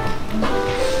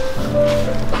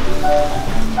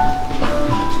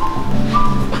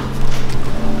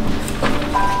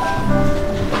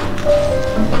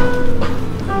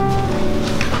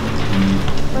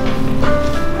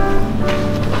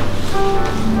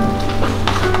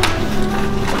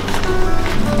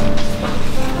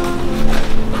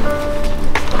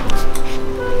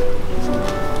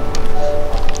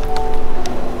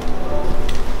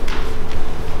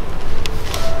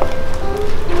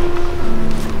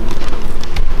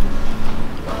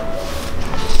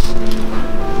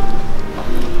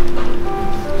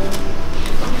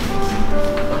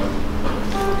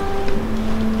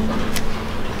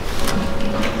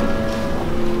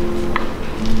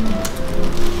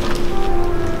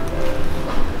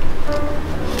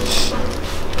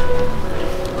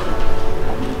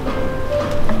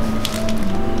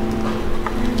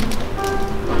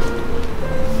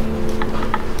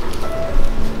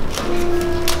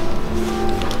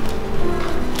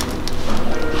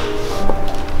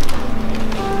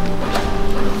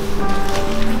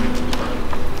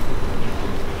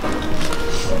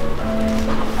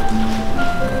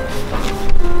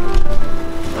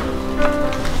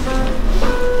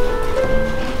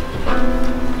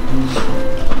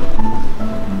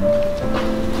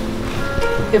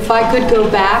 If I could go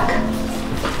back,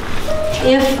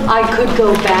 if I could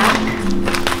go back,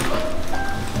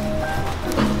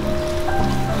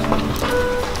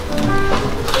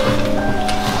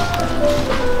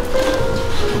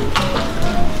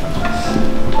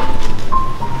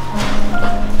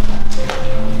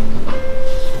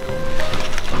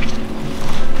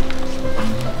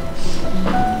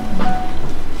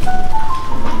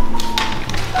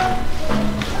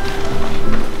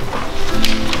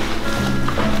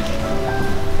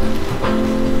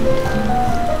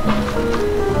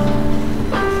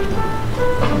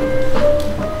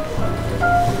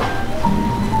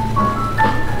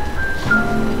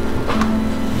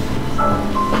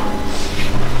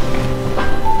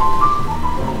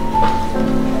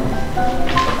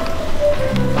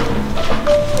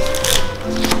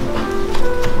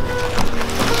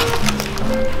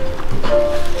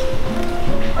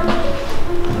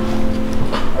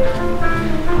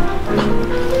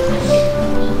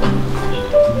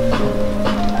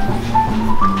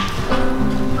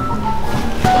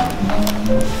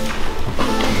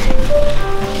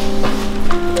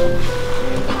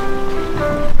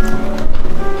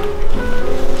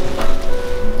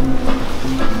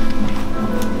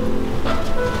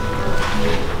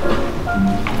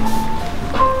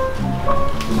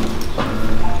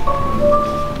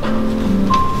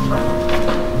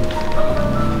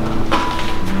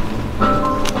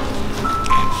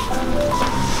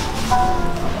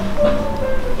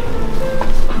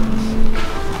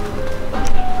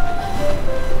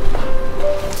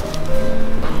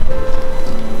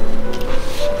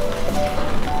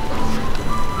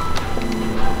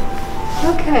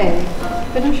 okay,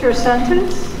 finish your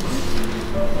sentence.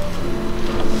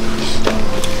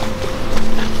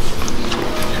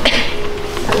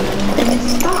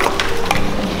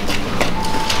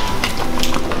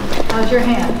 How's your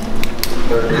hand?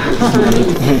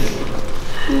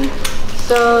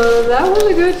 So that was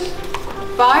a good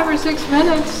 5 or 6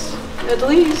 minutes at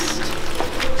least.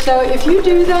 So if you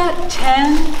do that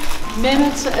 10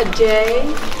 minutes a day,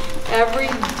 every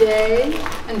day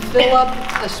and fill up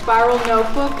a spiral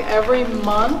notebook every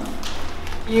month,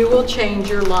 you will change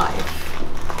your life.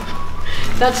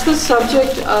 That's the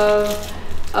subject of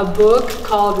a book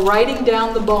called Writing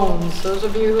Down the Bones. Those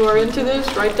of you who are into this,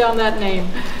 write down that name.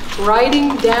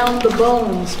 Writing Down the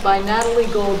Bones by Natalie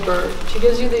Goldberg. She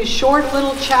gives you these short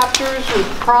little chapters with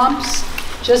prompts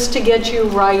just to get you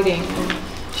writing.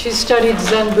 She studied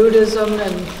Zen Buddhism,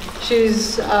 and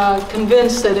she's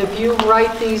convinced that if you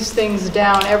write these things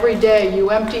down every day, you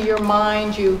empty your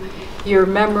mind, your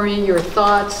memory, your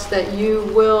thoughts, that you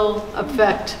will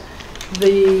affect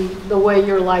the way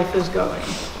your life is going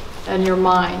and your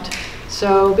mind.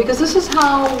 So, because this is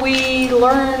how we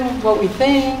learn what we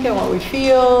think and what we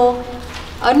feel.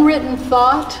 Unwritten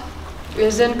thought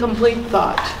is incomplete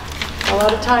thought. A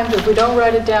lot of times if we don't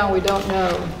write it down, we don't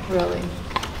know, really.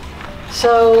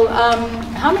 So,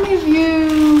 how many of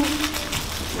you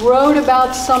wrote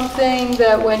about something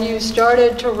that when you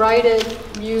started to write it,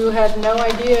 you had no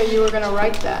idea you were going to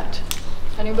write that?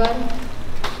 Anybody?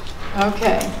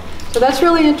 Okay. So that's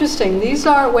really interesting. These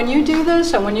are, when you do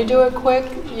this and when you do it quick,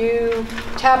 you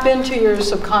tap into your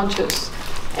subconscious.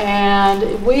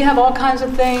 And we have all kinds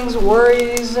of things,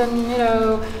 worries and, you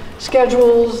know,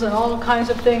 schedules and all kinds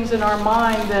of things in our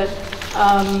mind that,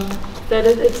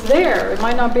 it's there. It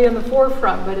might not be in the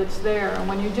forefront, but it's there. And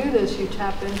when you do this, you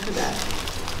tap into that.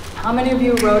 How many of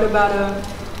you wrote about a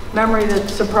memory that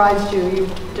surprised you? You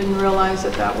didn't realize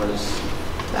that was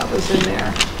in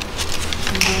there.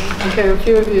 Okay, a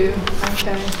few of you.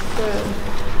 Okay, good.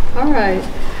 All right.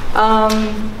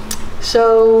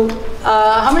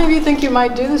 How many of you think you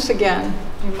might do this again?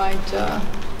 You might,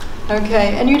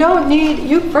 okay. And you don't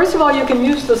need, first of all, you can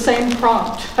use the same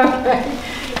prompt, okay?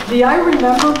 The I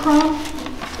remember prompt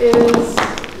is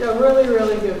a really,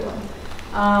 really good one.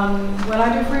 When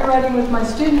I do free writing with my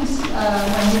students,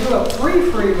 when we do a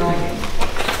free writing,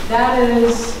 that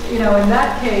is, you know, in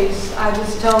that case, I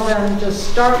just tell them, just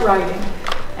start writing.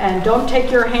 And don't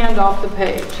take your hand off the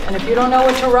page. And if you don't know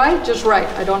what to write, just write.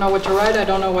 I don't know what to write, I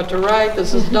don't know what to write,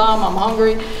 this is dumb, I'm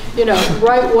hungry. You know,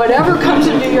 write whatever comes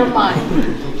into your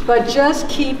mind. But just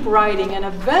keep writing, and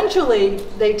eventually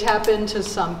they tap into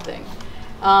something.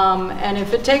 And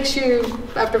if it takes you,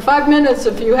 after 5 minutes,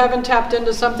 if you haven't tapped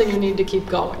into something, you need to keep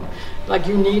going. Like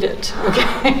you need it,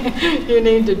 okay? You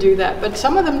need to do that. But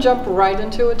some of them jump right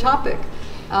into a topic.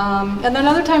 And then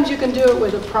other times you can do it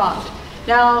with a prompt.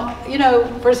 Now, you know,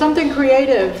 for something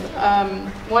creative,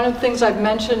 one of the things I've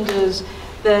mentioned is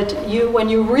that when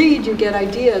you read, you get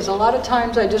ideas. A lot of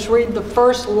times I just read the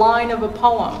first line of a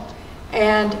poem,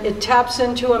 and it taps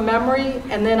into a memory,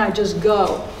 and then I just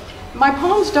go. My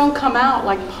poems don't come out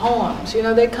like poems, you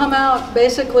know, they come out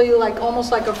basically like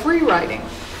almost like a free writing.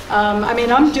 I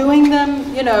mean, I'm doing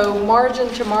them, you know, margin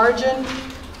to margin,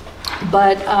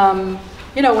 but,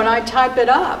 you know, when I type it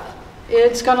up,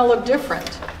 it's going to look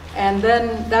different. And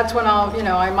then that's when I'll, you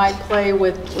know, I might play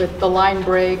with the line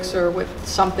breaks or with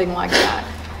something like that.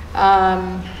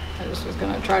 I just was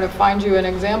going to try to find you an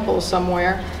example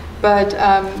somewhere. But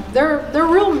they're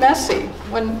real messy.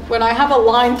 When I have a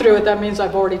line through it, that means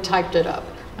I've already typed it up.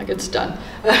 Like it's done.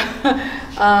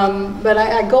 But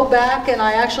I go back and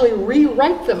I actually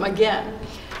rewrite them again.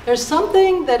 There's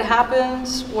something that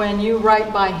happens when you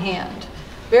write by hand.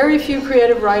 Very few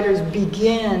creative writers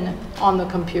begin on the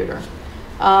computer.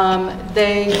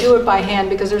 They do it by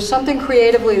hand because there's something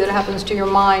creatively that happens to your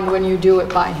mind when you do it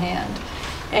by hand.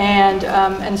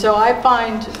 And so I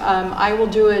find I will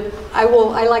do it, I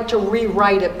like to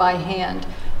rewrite it by hand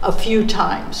a few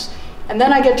times. And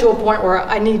then I get to a point where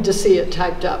I need to see it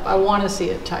typed up. I want to see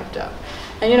it typed up.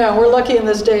 And you know, we're lucky in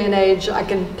this day and age, I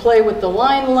can play with the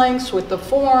line lengths, with the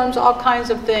forms, all kinds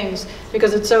of things,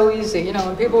 because it's so easy. You know,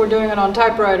 when people were doing it on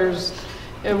typewriters,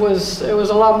 it was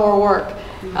a lot more work.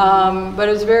 But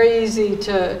it's very easy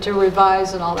to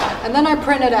revise and all that. And then I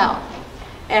print it out.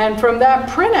 And from that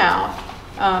printout,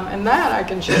 and that I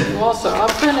can show you also, I'll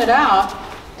print it out,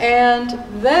 and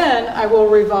then I will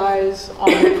revise on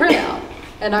the printout.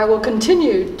 And I will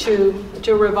continue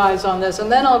to revise on this,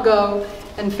 and then I'll go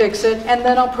and fix it, and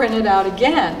then I'll print it out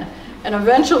again. And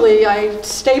eventually I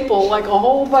staple like a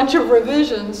whole bunch of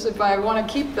revisions if I want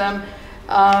to keep them,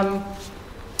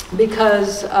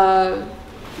 because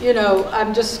you know,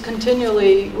 I'm just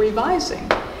continually revising.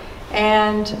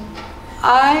 And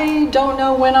I don't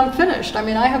know when I'm finished. I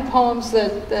mean, I have poems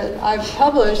that I've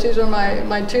published, these are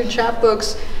my two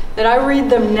chapbooks, that I read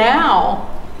them now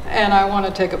and I want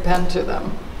to take a pen to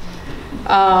them.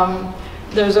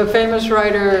 There's a famous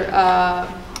writer,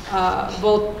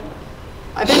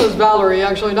 I think it was Valerie,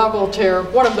 actually, not Voltaire,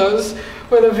 one of those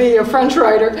with a V, a French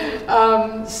writer,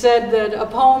 said that a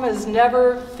poem is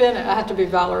never finished. It had to be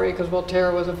Valerie, because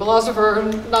Voltaire was a philosopher,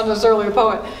 not necessarily a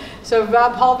poet. So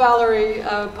Paul Valery,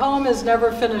 a poem is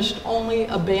never finished, only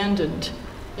abandoned.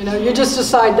 You know, you just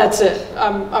decide, that's it,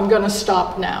 I'm going to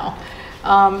stop now.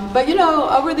 But you know,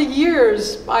 over the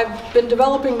years, I've been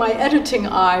developing my editing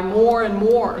eye more and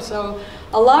more. So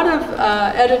a lot of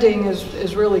editing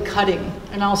is really cutting,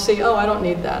 and I'll see, oh, I don't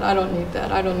need that, I don't need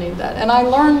that, I don't need that, and I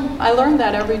learn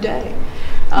that every day.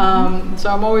 So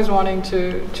I'm always wanting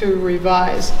to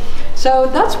revise. So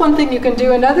that's one thing you can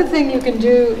do. Another thing you can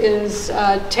do is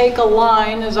take a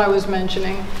line, as I was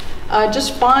mentioning,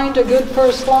 just find a good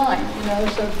first line. You know,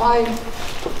 so if I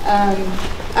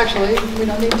actually, we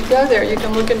don't need to go there. You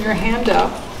can look in your handout.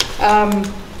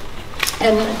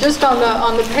 And just on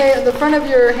the front of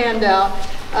your handout,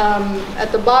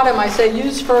 at the bottom, I say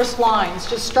use first lines.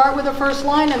 Just start with the first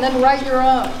line and then write your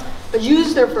own. But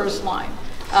use their first line.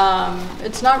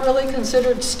 It's not really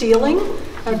considered stealing,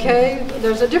 okay?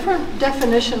 There's a different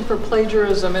definition for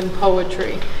plagiarism in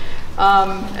poetry.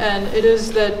 And it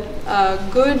is that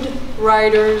good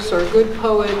writers or good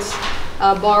poets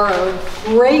borrow,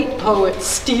 great poets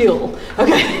steal,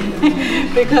 okay?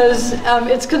 Because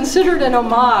it's considered an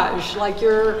homage. Like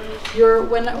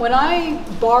when I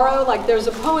borrow, like there's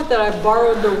a poet that I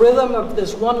borrowed the rhythm of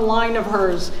this one line of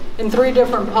hers in 3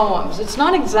 different poems. It's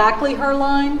not exactly her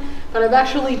line, but I've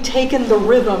actually taken the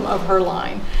rhythm of her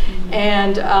line,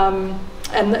 and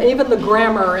even the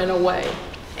grammar in a way.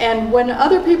 And when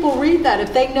other people read that,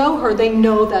 if they know her, they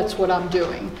know that's what I'm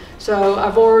doing. So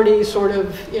I've already sort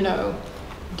of, you know,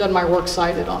 done my works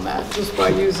cited on that just by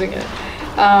using it.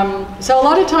 So a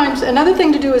lot of times, another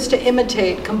thing to do is to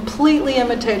imitate, completely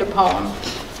imitate a poem.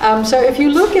 So if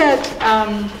you look at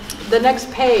the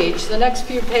next page, the next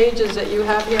few pages that you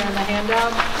have here in the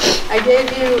handout, I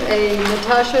gave you a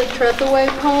Natasha Trethewey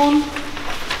poem,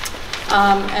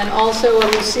 and also a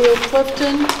Lucille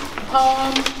Clifton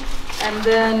poem, and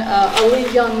then a Lee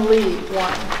Young Lee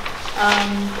one.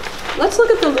 Let's look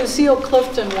at the Lucille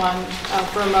Clifton one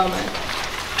for a moment.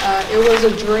 It was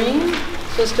a dream,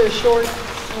 just a short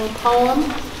little poem.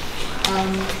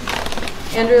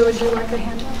 Andrea, would you like a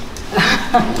handout?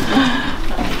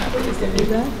 Is there do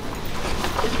that?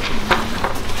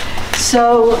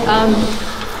 So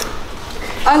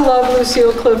I love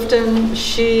Lucille Clifton.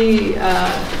 She,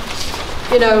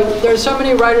 you know, there's so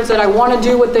many writers that I want to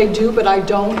do what they do, but I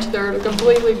don't. They're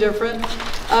completely different.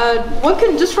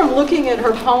 Just from looking at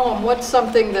her poem, what's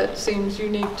something that seems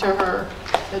unique to her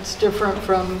that's different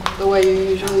from the way you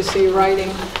usually see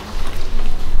writing?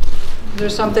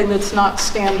 There's something that's not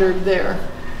standard there.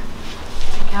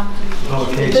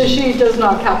 She does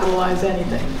not capitalize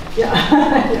anything. Yeah.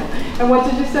 Yeah. And what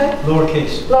did you say?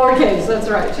 Lowercase. Lowercase, that's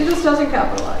right. She just doesn't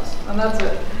capitalize, and that's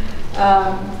it.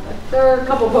 There are a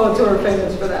couple poets who are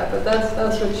famous for that, but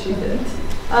that's what she did.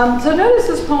 So notice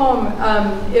this poem,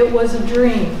 It Was a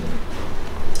Dream.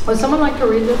 Would someone like to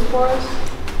read this for us?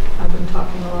 I've been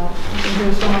talking a lot. You can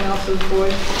hear someone else's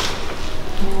voice.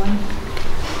 Anyone?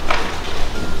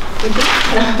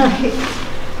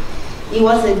 It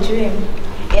was a dream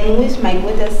in which my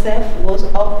greater self was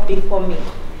up before me,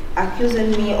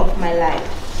 accusing me of my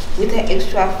life with her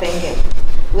extra finger,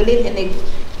 willing in a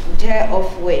jar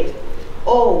of weight.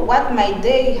 Oh, what my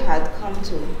day had come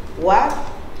to. What?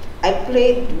 I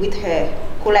played with her.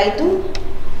 Could I do?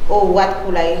 Oh, what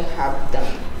could I have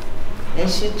done? And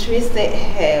she twisted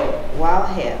her wild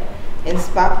hair and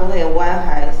sparkled her wild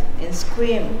eyes and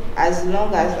screamed as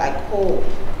long as I could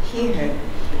hear her.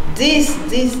 This.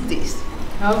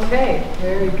 Okay,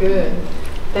 very good.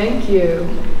 Thank you.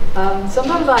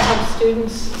 Sometimes I have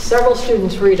several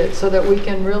students read it so that we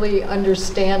can really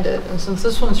understand it. And since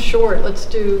this one's short, let's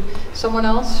do someone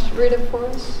else read it for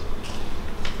us.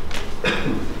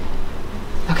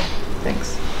 Okay,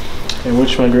 thanks. In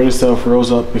which my greatest self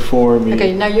rose up before me.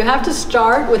 Okay, now you have to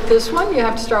start with this one. You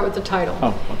have to start with the title.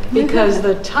 Oh, okay. Because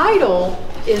the title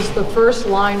is the first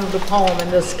line of the poem in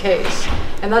this case.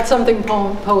 And that's something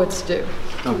poets do.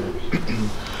 Okay.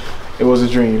 It was a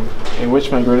dream, in which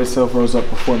my greatest self rose up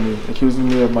before me, accusing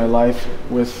me of my life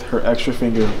with her extra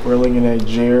finger, whirling in a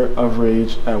jeer of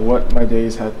rage at what my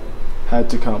days had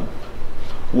to come.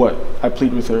 What, I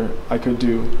plead with her, I could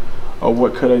do, or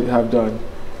what could I have done?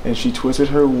 And she twisted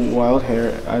her wild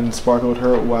hair and sparkled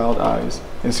her wild eyes,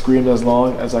 and screamed as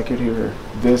long as I could hear her,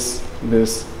 this.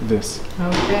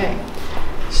 Okay.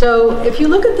 So if you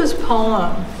look at this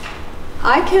poem,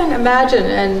 I can imagine,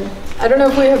 and I don't know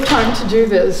if we have time to do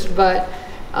this, but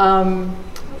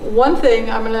one thing,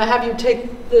 I'm going to have you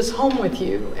take this home with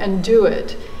you and do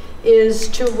it, is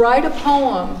to write a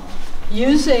poem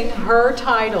using her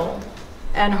title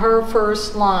and her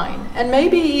first line, and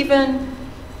maybe even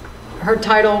her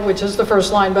title, which is the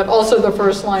first line, but also the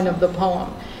first line of the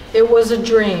poem. It was a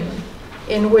dream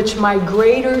in which my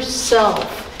greater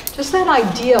self, just that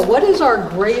idea, what is our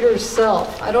greater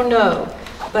self? I don't know,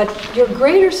 but your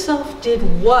greater self did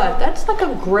what? That's like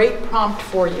a great prompt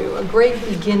for you, a great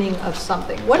beginning of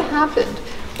something. What happened?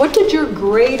 What did your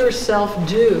greater self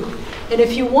do? And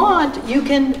if you want, you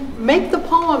can make the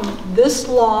poem this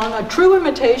long. A true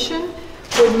imitation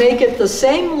would make it the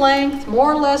same length,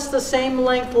 more or less the same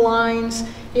length lines,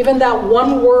 even that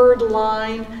one word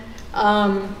line,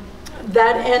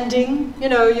 that ending, you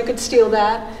know, you could steal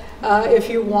that if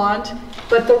you want.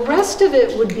 But the rest of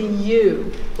it would be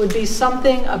you, would be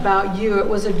something about you. It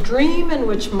was a dream in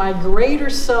which my greater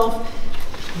self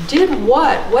did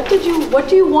what? What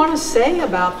do you want to say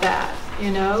about that,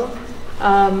 you know?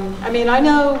 I mean, I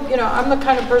know, you know, I'm the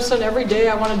kind of person every day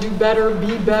I want to do better,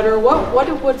 be better.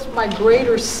 What's my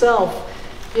greater self,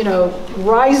 you know,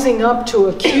 rising up to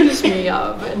accuse me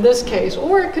of in this case?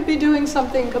 Or it could be doing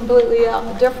something completely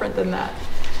different than that.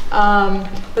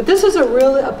 But this is a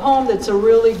poem that's a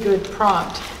really good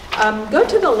prompt. Go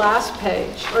to the last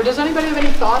page. Or does anybody have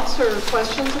any thoughts or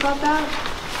questions about that?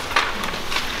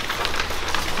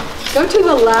 Go to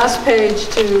the last page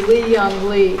to Lee Young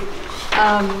Lee.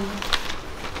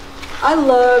 I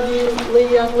love you,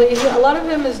 Lee Young Lee. A lot of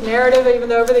him is narrative, even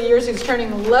though over the years he's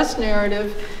turning less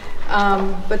narrative.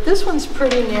 But this one's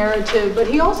pretty narrative, but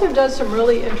he also does some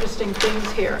really interesting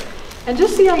things here. And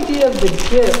just the idea of the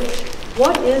gift.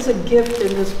 What is a gift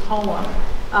in this poem?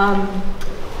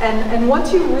 And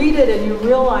once you read it and you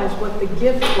realize what the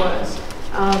gift was,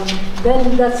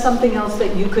 then that's something else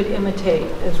that you could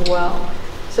imitate as well.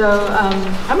 So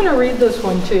I'm going to read this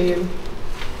one to you.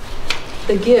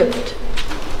 The gift.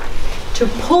 To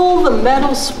pull the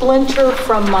metal splinter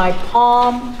from my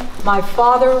palm, my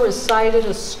father recited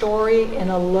a story in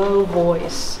a low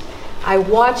voice. I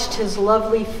watched his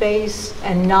lovely face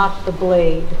and not the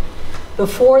blade.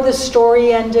 Before the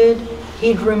story ended,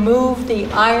 he'd removed the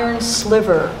iron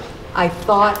sliver I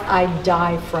thought I'd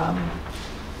die from.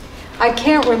 I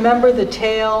can't remember the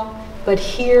tale, but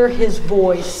hear his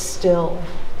voice still.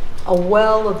 A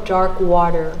well of dark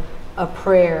water, a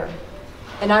prayer.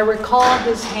 And I recall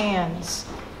his hands,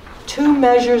 2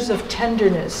 measures of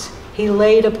tenderness he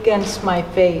laid against my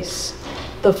face,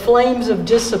 the flames of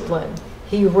discipline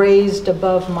he raised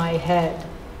above my head.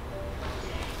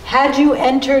 Had you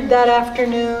entered that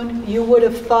afternoon, you would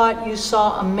have thought you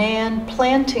saw a man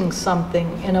planting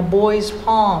something in a boy's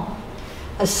palm,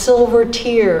 a silver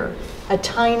tear, a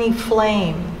tiny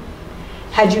flame.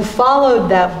 Had you followed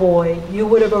that boy, you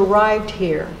would have arrived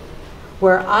here,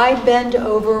 where I bend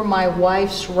over my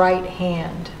wife's right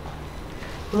hand.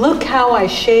 Look how I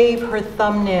shave her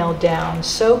thumbnail down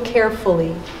so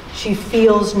carefully she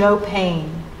feels no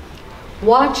pain.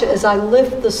 Watch as I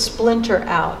lift the splinter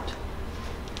out.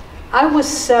 I was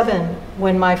 7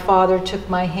 when my father took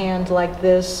my hand like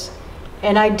this,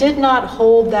 and I did not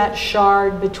hold that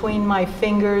shard between my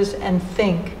fingers and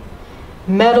think,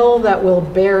 metal that will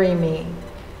bury me,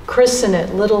 christen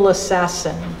it little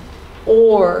assassin,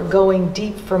 or going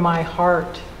deep for my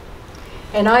heart.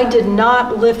 And I did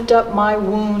not lift up my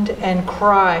wound and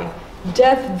cry,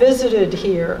 death visited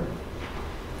here.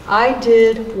 I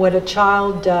did what a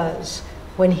child does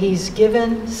when he's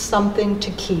given something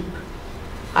to keep.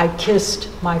 I kissed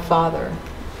my father.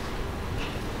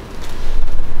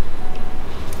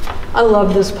 I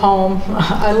love this poem.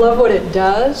 I love what it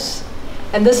does.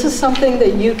 And this is something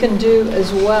that you can do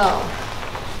as well.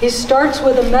 He starts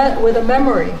with a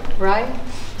memory, right?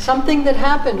 Something that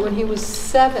happened when he was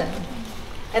 7.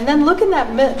 And then look in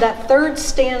that third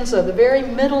stanza, the very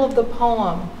middle of the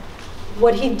poem.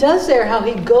 What he does there, how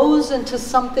he goes into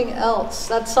something else.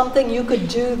 That's something you could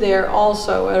do there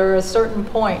also at a certain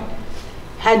point.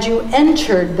 Had you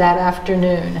entered that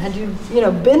afternoon, had you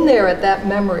been there at that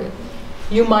memory,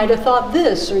 you might have thought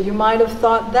this or you might have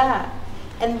thought that.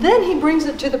 And then he brings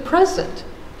it to the present.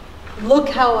 Look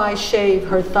how I shave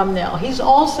her thumbnail. He's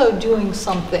also doing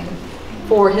something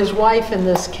for his wife in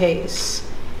this case.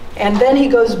 And then he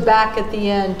goes back at the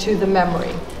end to the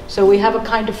memory. So we have a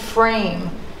kind of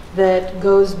frame that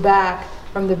goes back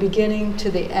from the beginning to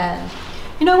the end.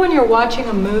 You know when you're watching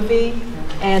a movie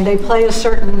and they play a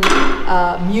certain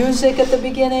music at the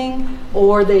beginning,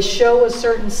 or they show a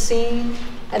certain scene,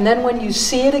 and then when you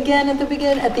see it again at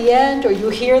the end, or you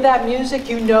hear that music,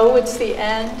 you know it's the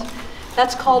end?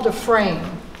 That's called a frame.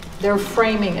 They're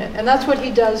framing it. And that's what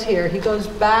he does here. He goes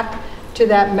back to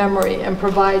that memory and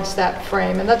provides that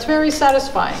frame. And that's very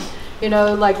satisfying. You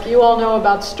know, like you all know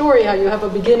about story, how you have a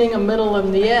beginning, a middle,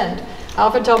 and the end. I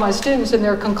often tell my students in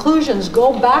their conclusions,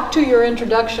 go back to your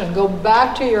introduction, go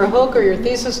back to your hook or your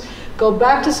thesis, go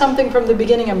back to something from the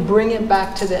beginning and bring it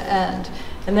back to the end.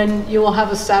 And then you will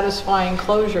have a satisfying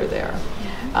closure there.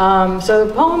 So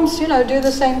the poems, you know, do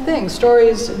the same thing.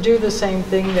 Stories do the same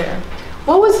thing there.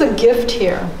 What was the gift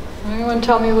here? Anyone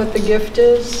tell me what the gift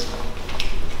is?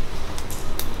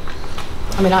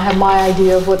 I mean, I have my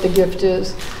idea of what the gift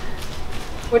is.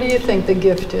 What do you think the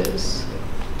gift is?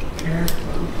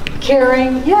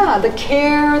 Caring, yeah, the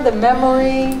care, the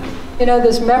memory, you know,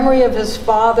 this memory of his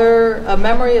father, a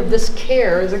memory of this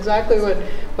care is exactly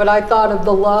what I thought of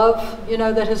the love, you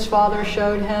know, that his father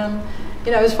showed him.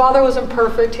 You know, his father wasn't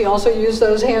perfect. He also used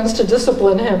those hands to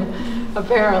discipline him,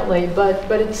 apparently, but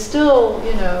it's still,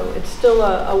 you know, it's still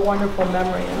a wonderful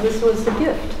memory. And this was the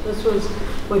gift. This was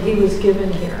what he was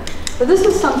given here. So this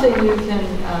is something you can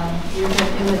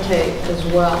imitate as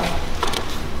well.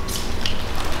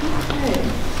 Okay.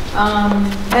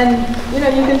 And, you know,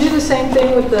 you can do the same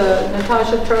thing with the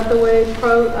Natasha Trethewey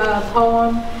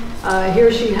poem.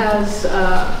 Here she has,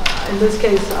 in this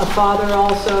case, a father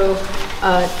also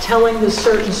telling this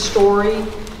certain story.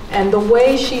 And the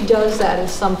way she does that is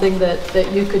something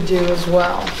that you could do as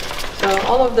well. So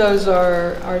all of those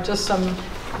are just some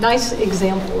nice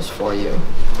examples for you.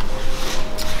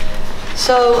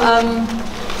 So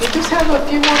we just have a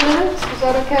few more minutes. Is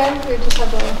that okay? We just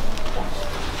have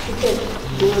You could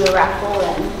do the raffle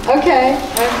then. Okay.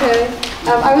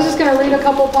 I was just going to read a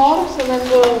couple poems, and then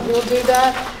we'll do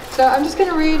that. So I'm just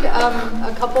going to read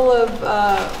a couple of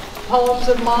poems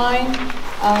of mine.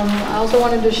 I also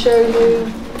wanted to show you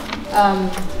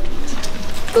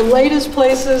the latest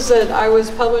places that I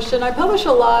was published in. I publish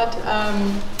a lot.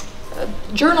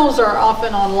 Journals are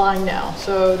often online now,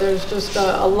 so there's just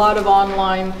a lot of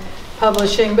online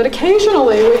publishing. But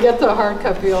occasionally we get the hard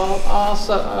copy.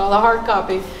 Also, the hard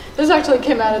copy. This actually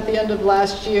came out at the end of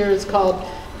last year. It's called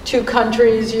Two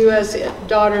Countries: U.S.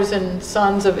 Daughters and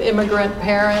Sons of Immigrant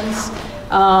Parents,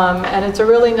 and it's a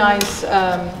really nice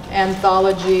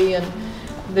anthology. And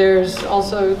there's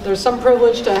some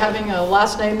privilege to having a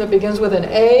last name that begins with an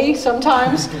A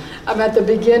sometimes. I'm at the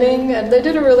beginning, and they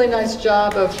did a really nice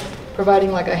job of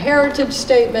providing like a heritage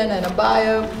statement and a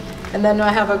bio. And then I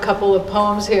have a couple of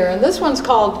poems here. And this one's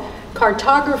called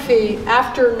Cartography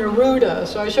After Neruda.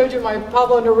 So I showed you my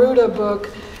Pablo Neruda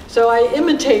book. So I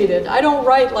imitated. I don't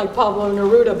write like Pablo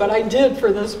Neruda, but I did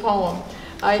for this poem.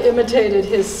 I imitated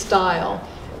his style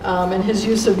and his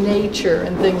use of nature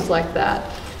and things like that.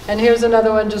 And here's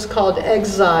another one just called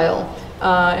Exile,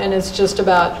 and it's just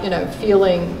about, you know,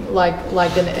 feeling like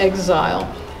an exile.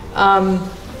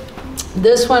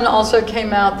 This one also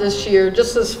came out this year,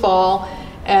 just this fall,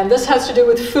 and this has to do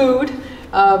with food.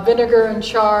 Vinegar and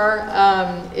Char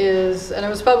and it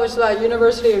was published by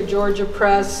University of Georgia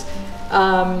Press,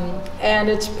 and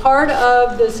it's part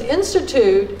of this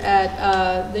institute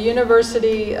at the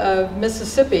University of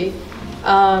Mississippi,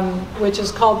 which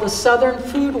is called the Southern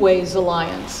Foodways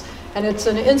Alliance. And it's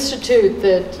an institute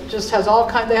that just has all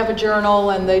kinds, they have a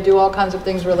journal and they do all kinds of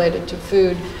things related to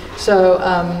food. So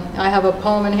I have a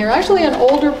poem in here, actually an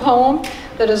older poem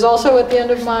that is also at the end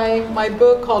of my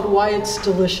book called Why It's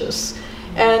Delicious.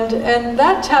 And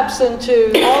that taps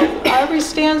into, every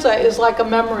stanza is like a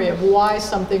memory of why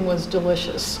something was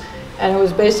delicious. And it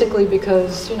was basically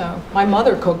because, you know, my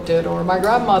mother cooked it, or my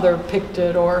grandmother picked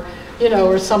it, or, you know,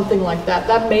 or something like that.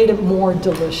 That made it more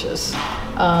delicious.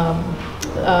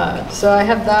 So I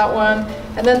have that one.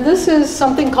 And then this is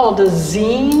something called a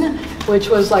zine, which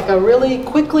was like a really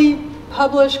quickly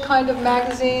published kind of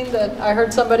magazine that I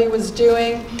heard somebody was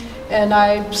doing. And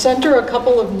I sent her a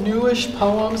couple of newish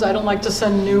poems. I don't like to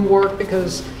send new work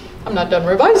because I'm not done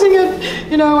revising it.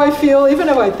 You know, I feel, even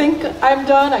if I think I'm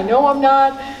done, I know I'm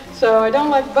not. So I don't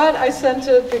like, but I sent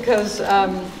it because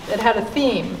it had a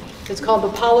theme. It's called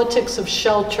The Politics of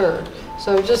Shelter.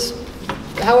 So just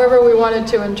however we wanted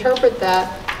to interpret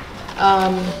that.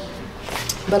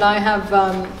 But I have,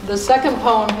 the second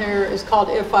poem here is called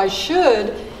If I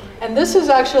Should. And this is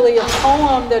actually a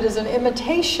poem that is an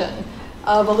imitation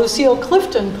of a Lucille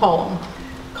Clifton poem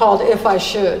called If I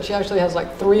Should. She actually has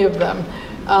like 3 of them.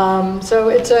 So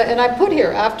it's and I put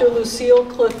here, after Lucille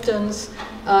Clifton's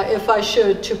If I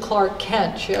Should to Clark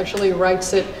Kent. She actually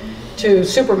writes it to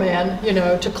Superman, you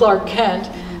know, to Clark Kent.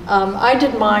 I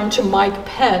did mine to Mike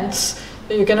Pence.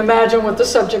 You can imagine what the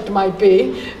subject might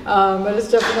be, but it's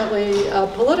definitely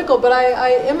political. But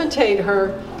I imitate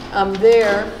her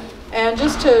there. And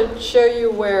just to show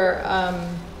you where,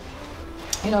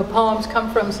 you know, poems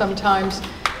come from sometimes,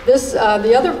 this,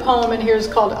 the other poem in here is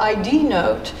called ID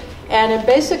Note. And it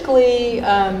basically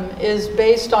is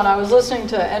based on, I was listening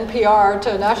to NPR,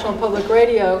 to National Public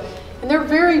Radio, and they're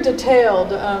very detailed.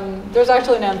 There's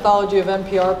actually an anthology of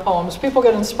NPR poems. People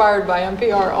get inspired by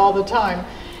NPR all the time.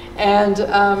 And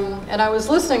I was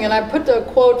listening, and I put the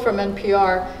quote from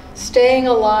NPR, "Staying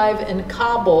alive in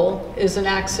Kabul is an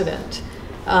accident."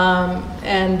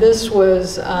 And this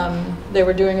was, they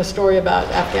were doing a story about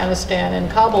Afghanistan and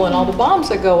Kabul and all the bombs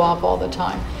that go off all the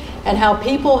time, and how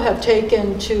people have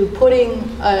taken to putting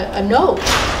a note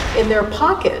in their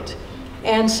pocket.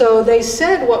 And so they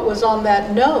said what was on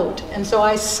that note, and so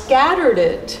I scattered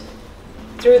it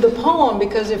through the poem,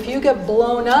 because if you get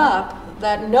blown up,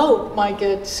 that note might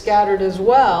get scattered as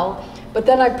well. But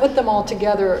then I put them all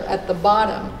together at the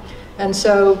bottom. And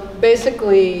so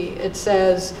basically it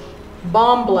says,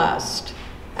 bomb blast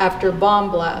after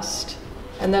bomb blast.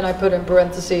 And then I put in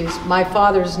parentheses, my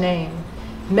father's name.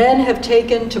 Men have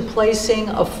taken to placing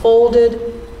a folded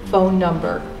phone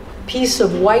number, piece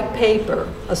of white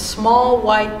paper, a small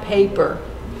white paper,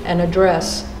 an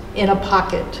address in a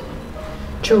pocket.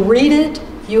 To read it,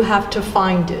 you have to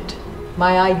find it,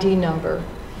 my ID number,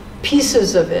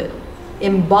 pieces of it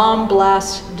in bomb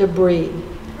blast debris.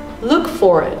 Look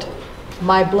for it,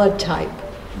 my blood type.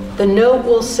 The note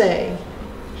will say,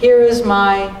 here is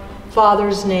my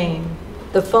father's name,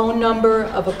 the phone number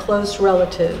of a close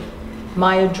relative,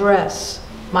 my address,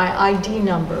 my ID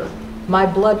number, my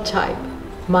blood type,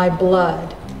 my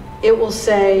blood. It will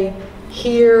say,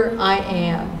 here I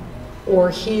am, or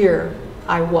here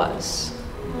I was.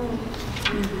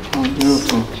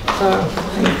 Beautiful.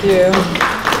 Thank you.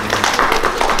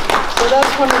 So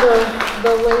that's one of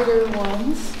the later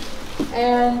ones.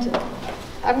 And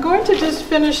I'm going to just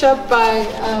finish up by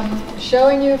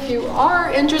showing you, if you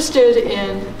are interested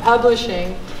in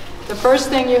publishing, the first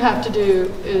thing you have to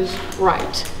do is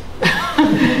write.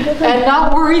 And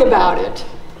not worry about it.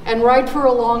 And write for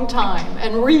a long time.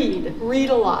 And read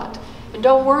a lot. And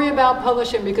don't worry about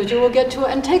publishing, because you will get to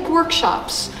it. And take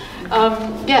workshops.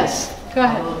 Yes, go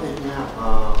ahead.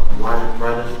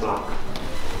 Writer's block.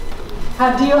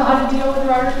 How to deal with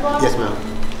writer's block? Yes, ma'am.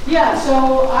 Yeah,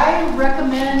 so I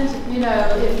recommend,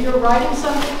 if you're writing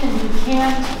something and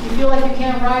you feel like you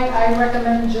can't write, I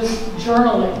recommend just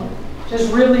journaling.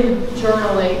 Just really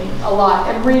journaling a lot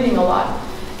and reading a lot.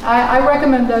 I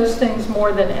recommend those things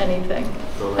more than anything.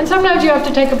 And sometimes you have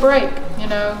to take a break,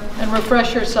 and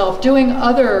refresh yourself, doing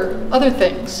other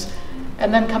things,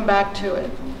 and then come back to it.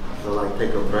 So like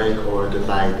take a break, or just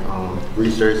like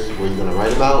research what you're gonna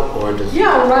write about, or just...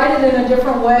 Yeah, write it in a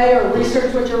different way, or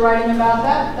research what you're writing about.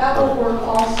 That will work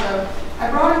also.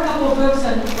 I brought a couple of books,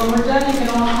 and when we're done you can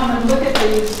all come and look at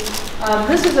these.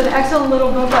 This is an excellent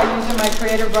little book I use in my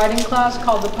creative writing class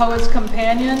called The Poet's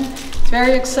Companion. It's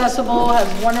very accessible,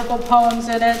 has wonderful poems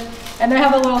in it, and they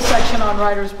have a little section on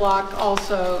writer's block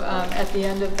also at the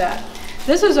end of that.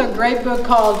 This is a great book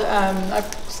called,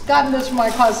 I've gotten this from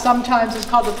my class sometimes, it's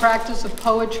called The Practice of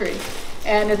Poetry.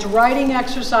 And it's writing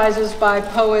exercises by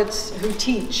poets who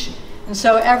teach. And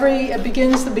so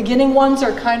the beginning ones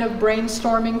are kind of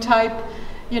brainstorming type,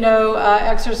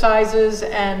 exercises,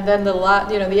 and then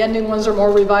the ending ones are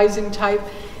more revising type.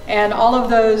 And all of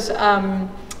those, and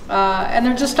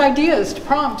they're just ideas,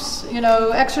 prompts,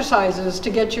 exercises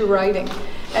to get you writing.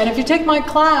 And if you take my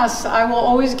class, I will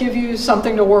always give you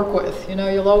something to work with.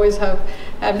 You'll always have,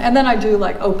 and then I do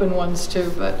like open ones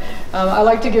too, but I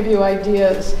like to give you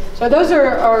ideas. So those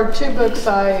are two books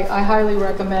I highly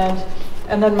recommend.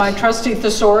 And then my trusty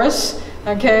thesaurus.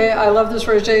 Okay, I love this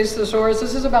Roget's thesaurus.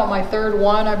 This is about my third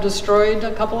one. I've destroyed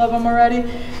a couple of them already.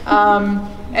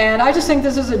 And I just think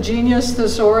this is a genius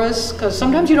thesaurus, because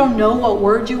sometimes you don't know what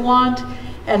word you want.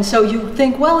 And so you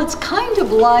think, well, it's kind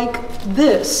of like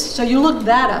this. So you look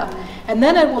that up. And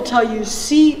then it will tell you,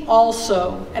 see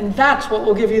also. And that's what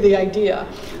will give you the idea.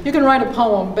 You can write a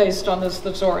poem based on this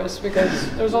thesaurus, because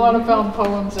there's a lot of found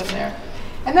poems in there.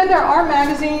 And then there are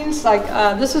magazines, like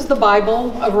this is the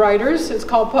Bible of writers. It's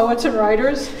called Poets and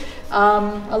Writers.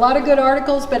 A lot of good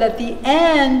articles, but at the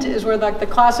end is where like the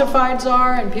classifieds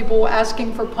are, and people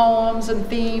asking for poems and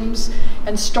themes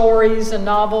and stories and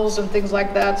novels and things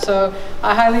like that. So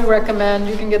I highly recommend.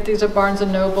 You can get these at Barnes &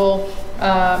 Noble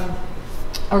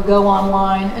or go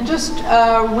online. And just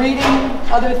reading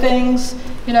other things,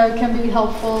 can be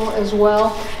helpful as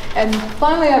well. And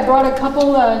finally, I brought a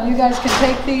couple, you guys can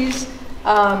take these.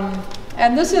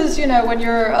 And this is, you know, when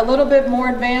you're a little bit more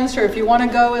advanced, or if you want to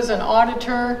go as an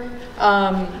auditor,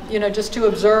 you know, just to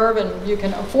observe and you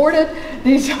can afford it.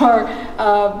 These are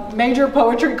major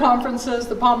poetry conferences,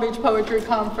 the Palm Beach Poetry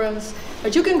Conference.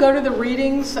 But you can go to the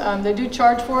readings. They do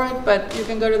charge for it, but you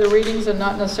can go to the readings and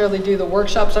not necessarily do the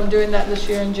workshops. I'm doing that this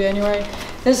year in January.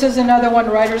 This is another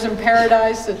one, Writers in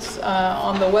Paradise. It's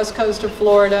on the west coast of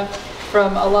Florida.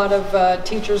 From a lot of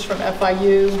teachers from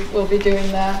FIU will be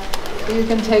doing that. So you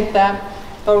can take that.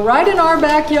 But right in our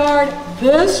backyard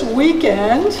this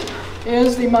weekend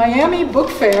is the Miami Book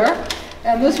Fair.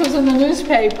 And this was in the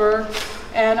newspaper.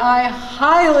 And I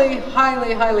highly,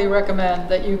 highly, highly recommend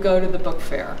that you go to the book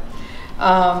fair.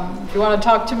 If you want to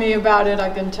talk to me about it, I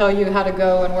can tell you how to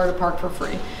go and where to park for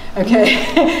free. Okay,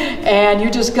 and you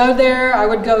just go there. I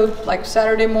would go like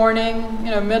Saturday morning,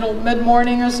 you know,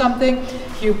 mid-morning or something.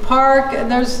 You park,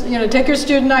 and there's, you know, take your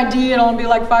student ID. It'll only be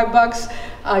like $5.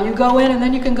 You go in, and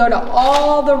then you can go to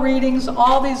all the readings,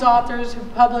 all these authors who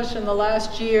published in the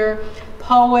last year,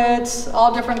 poets,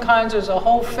 all different kinds. There's a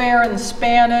whole fair in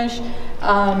Spanish.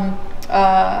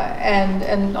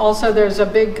 And also there's a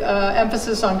big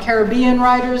emphasis on Caribbean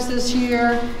writers this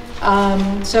year.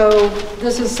 So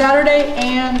this is Saturday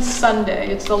and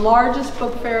Sunday. It's the largest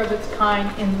book fair of its kind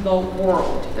in the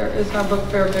world. There is no book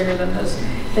fair bigger than this.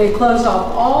 They close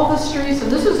off all the streets, and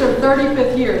this is their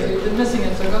 35th year, so you've been missing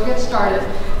it, so go get started.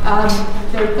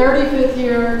 Their 35th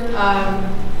year,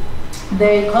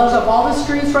 they close up all the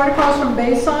streets right across from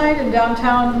Bayside in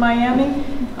downtown Miami,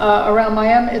 around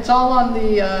Miami. It's all on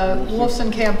the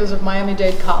Wolfson campus of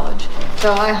Miami-Dade College.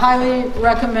 So I highly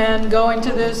recommend going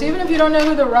to this. Even if you don't know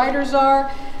who the writers are,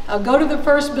 go to the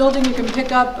first building. You can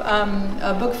pick up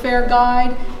a book fair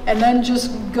guide and then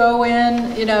just go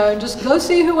in, you know, and just go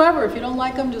see whoever. If you don't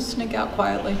like them, just sneak out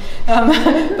quietly.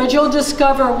 But you'll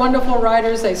discover wonderful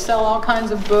writers. They sell all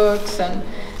kinds of books, and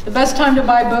the best time to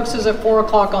buy books is at 4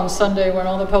 o'clock on Sunday when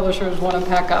all the publishers want to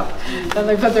pack up. Then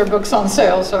they put their books on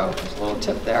sale, so there's a little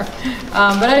tip there.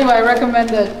 But anyway, I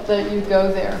recommend that you go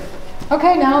there.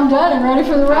 Okay, now I'm done and ready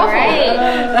for the raffle. All right.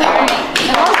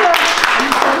 And also,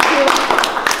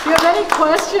 if you have any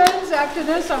questions after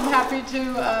this, I'm happy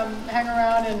to hang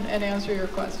around and answer your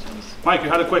questions. Mike, you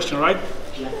had a question, right?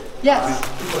 Yes.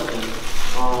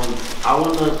 I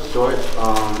want to start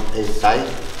a site.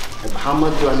 How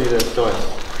much do I need to start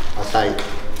a site?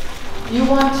 You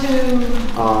want to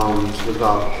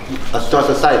start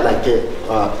a site, like get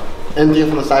anything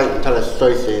from the site until it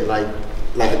starts it, like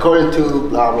according to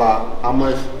blah blah. How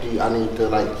much do I need to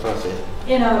like start it?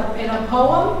 in a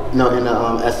poem? No, in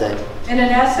an essay. In an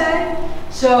essay?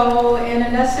 So in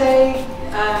an essay,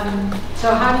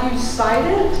 so how do you cite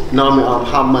it? No, I mean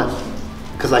how much?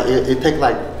 Because like it takes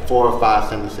like 4 or 5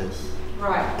 sentences.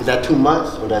 Right. Is that too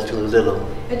much or that's too little?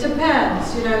 It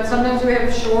depends. You know, sometimes we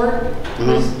have short,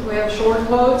 we have short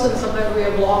quotes, and sometimes we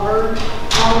have long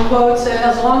quotes. And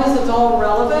as long as it's all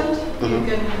relevant, you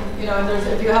can, you know,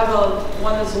 if you have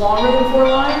one that's longer than 4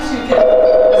 lines, you can.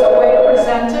 There's a way to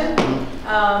present it.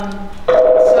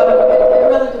 So it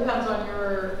really depends on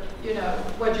your, you know,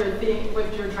 what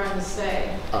you're trying to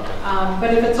say. Okay.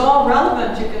 But if it's all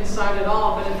relevant, you can cite it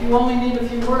all. But if you only need a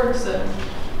few words, then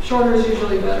shorter is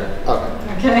usually better. Okay.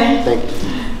 Okay? Thank you.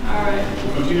 All right.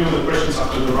 We'll continue with the questions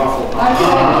after the raffle. Okay.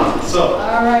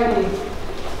 All righty.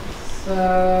 So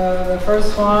the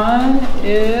first one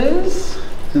is?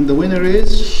 And the winner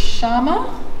is? Shama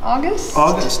August?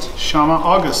 Shama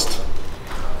August.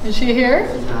 Is she here?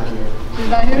 She's not here. She's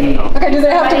not here? No. Okay, do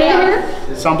they have to be here?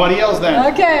 Somebody else then.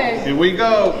 Okay. Here we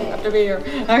go. Have to be here.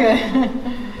 Okay.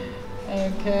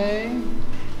 Okay.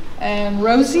 And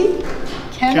Rosie?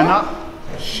 Kenna?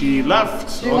 She left.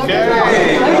 She left Okay. as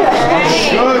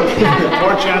well. Okay. Good.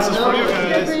 More chances for you Good for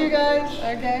guys. you guys.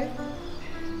 Okay.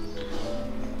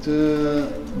 The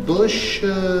Bush.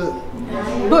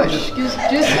 Bush. Just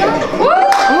Woo!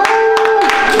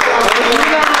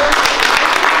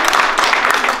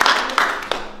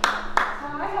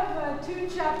 I have 2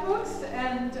 chapbooks,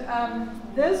 and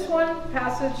this one,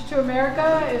 Passage to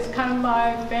America, is kind of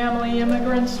my family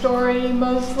immigrant story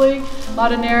mostly. A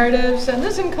lot of narratives, and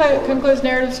this includes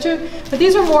narratives too, but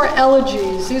these are more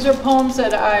elegies. These are poems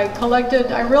that I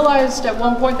collected. I realized at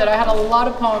one point that I had a lot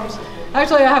of poems.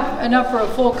 Actually, I have enough for a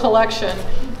full collection.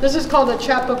 This is called a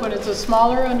chapbook when it's a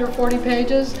smaller, under 40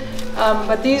 pages.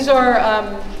 But these are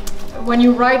when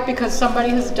you write because somebody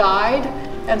has died,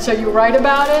 and so you write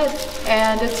about it,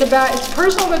 and it's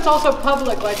personal, but it's also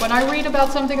public. Like when I read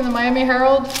about something in the Miami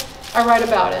Herald, I write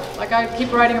about it. Like I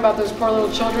keep writing about those poor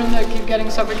little children that keep getting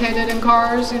suffocated in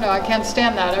cars. You know, I can't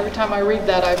stand that. Every time I read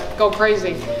that, I go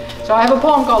crazy. So I have a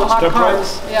poem called Hot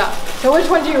Cars. Yeah. So which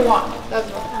one do you want? That's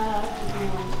one.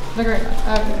 The green one,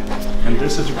 okay. And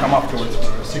this is to come afterwards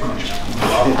for a signature.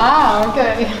 Ah,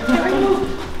 okay.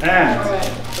 And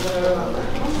Alright, so,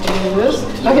 do this,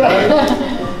 okay.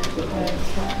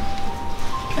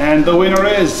 and the winner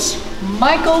is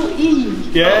Michael E.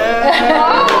 yeah.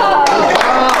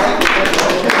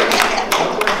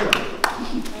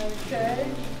 Okay.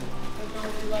 Which one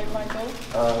would you like, Michael?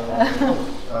 I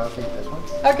think this one.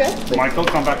 Okay. Michael,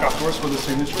 come back afterwards for the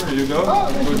signature. Here you go.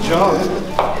 Good job.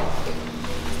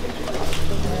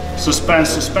 Suspense,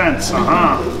 suspense.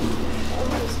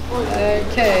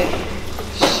 Okay.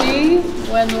 She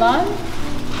Wenlan?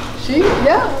 She?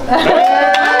 Yeah.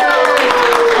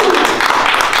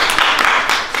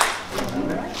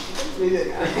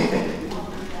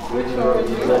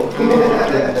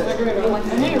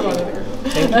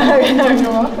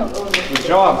 You're welcome. Good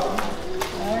job.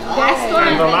 Last one.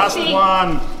 And the let's last see.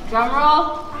 one. Drum roll.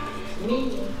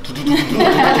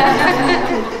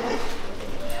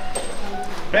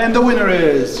 And the winner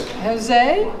is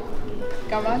Jose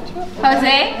Camacho?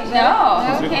 Jose? No.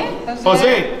 Okay.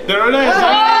 Jose. There it is. All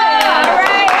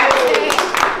right.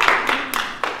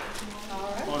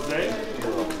 Jose.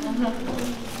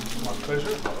 My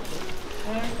pleasure.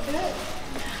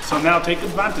 So now take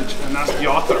advantage and ask the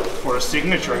author for a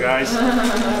signature, guys.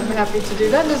 I'm happy to do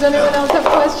that. Does anyone else have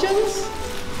questions?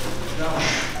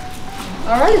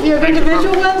 All right, if you have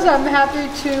individual ones, I'm happy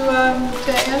to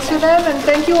answer them. And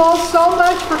thank you all so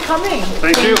much for coming.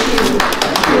 Thank you.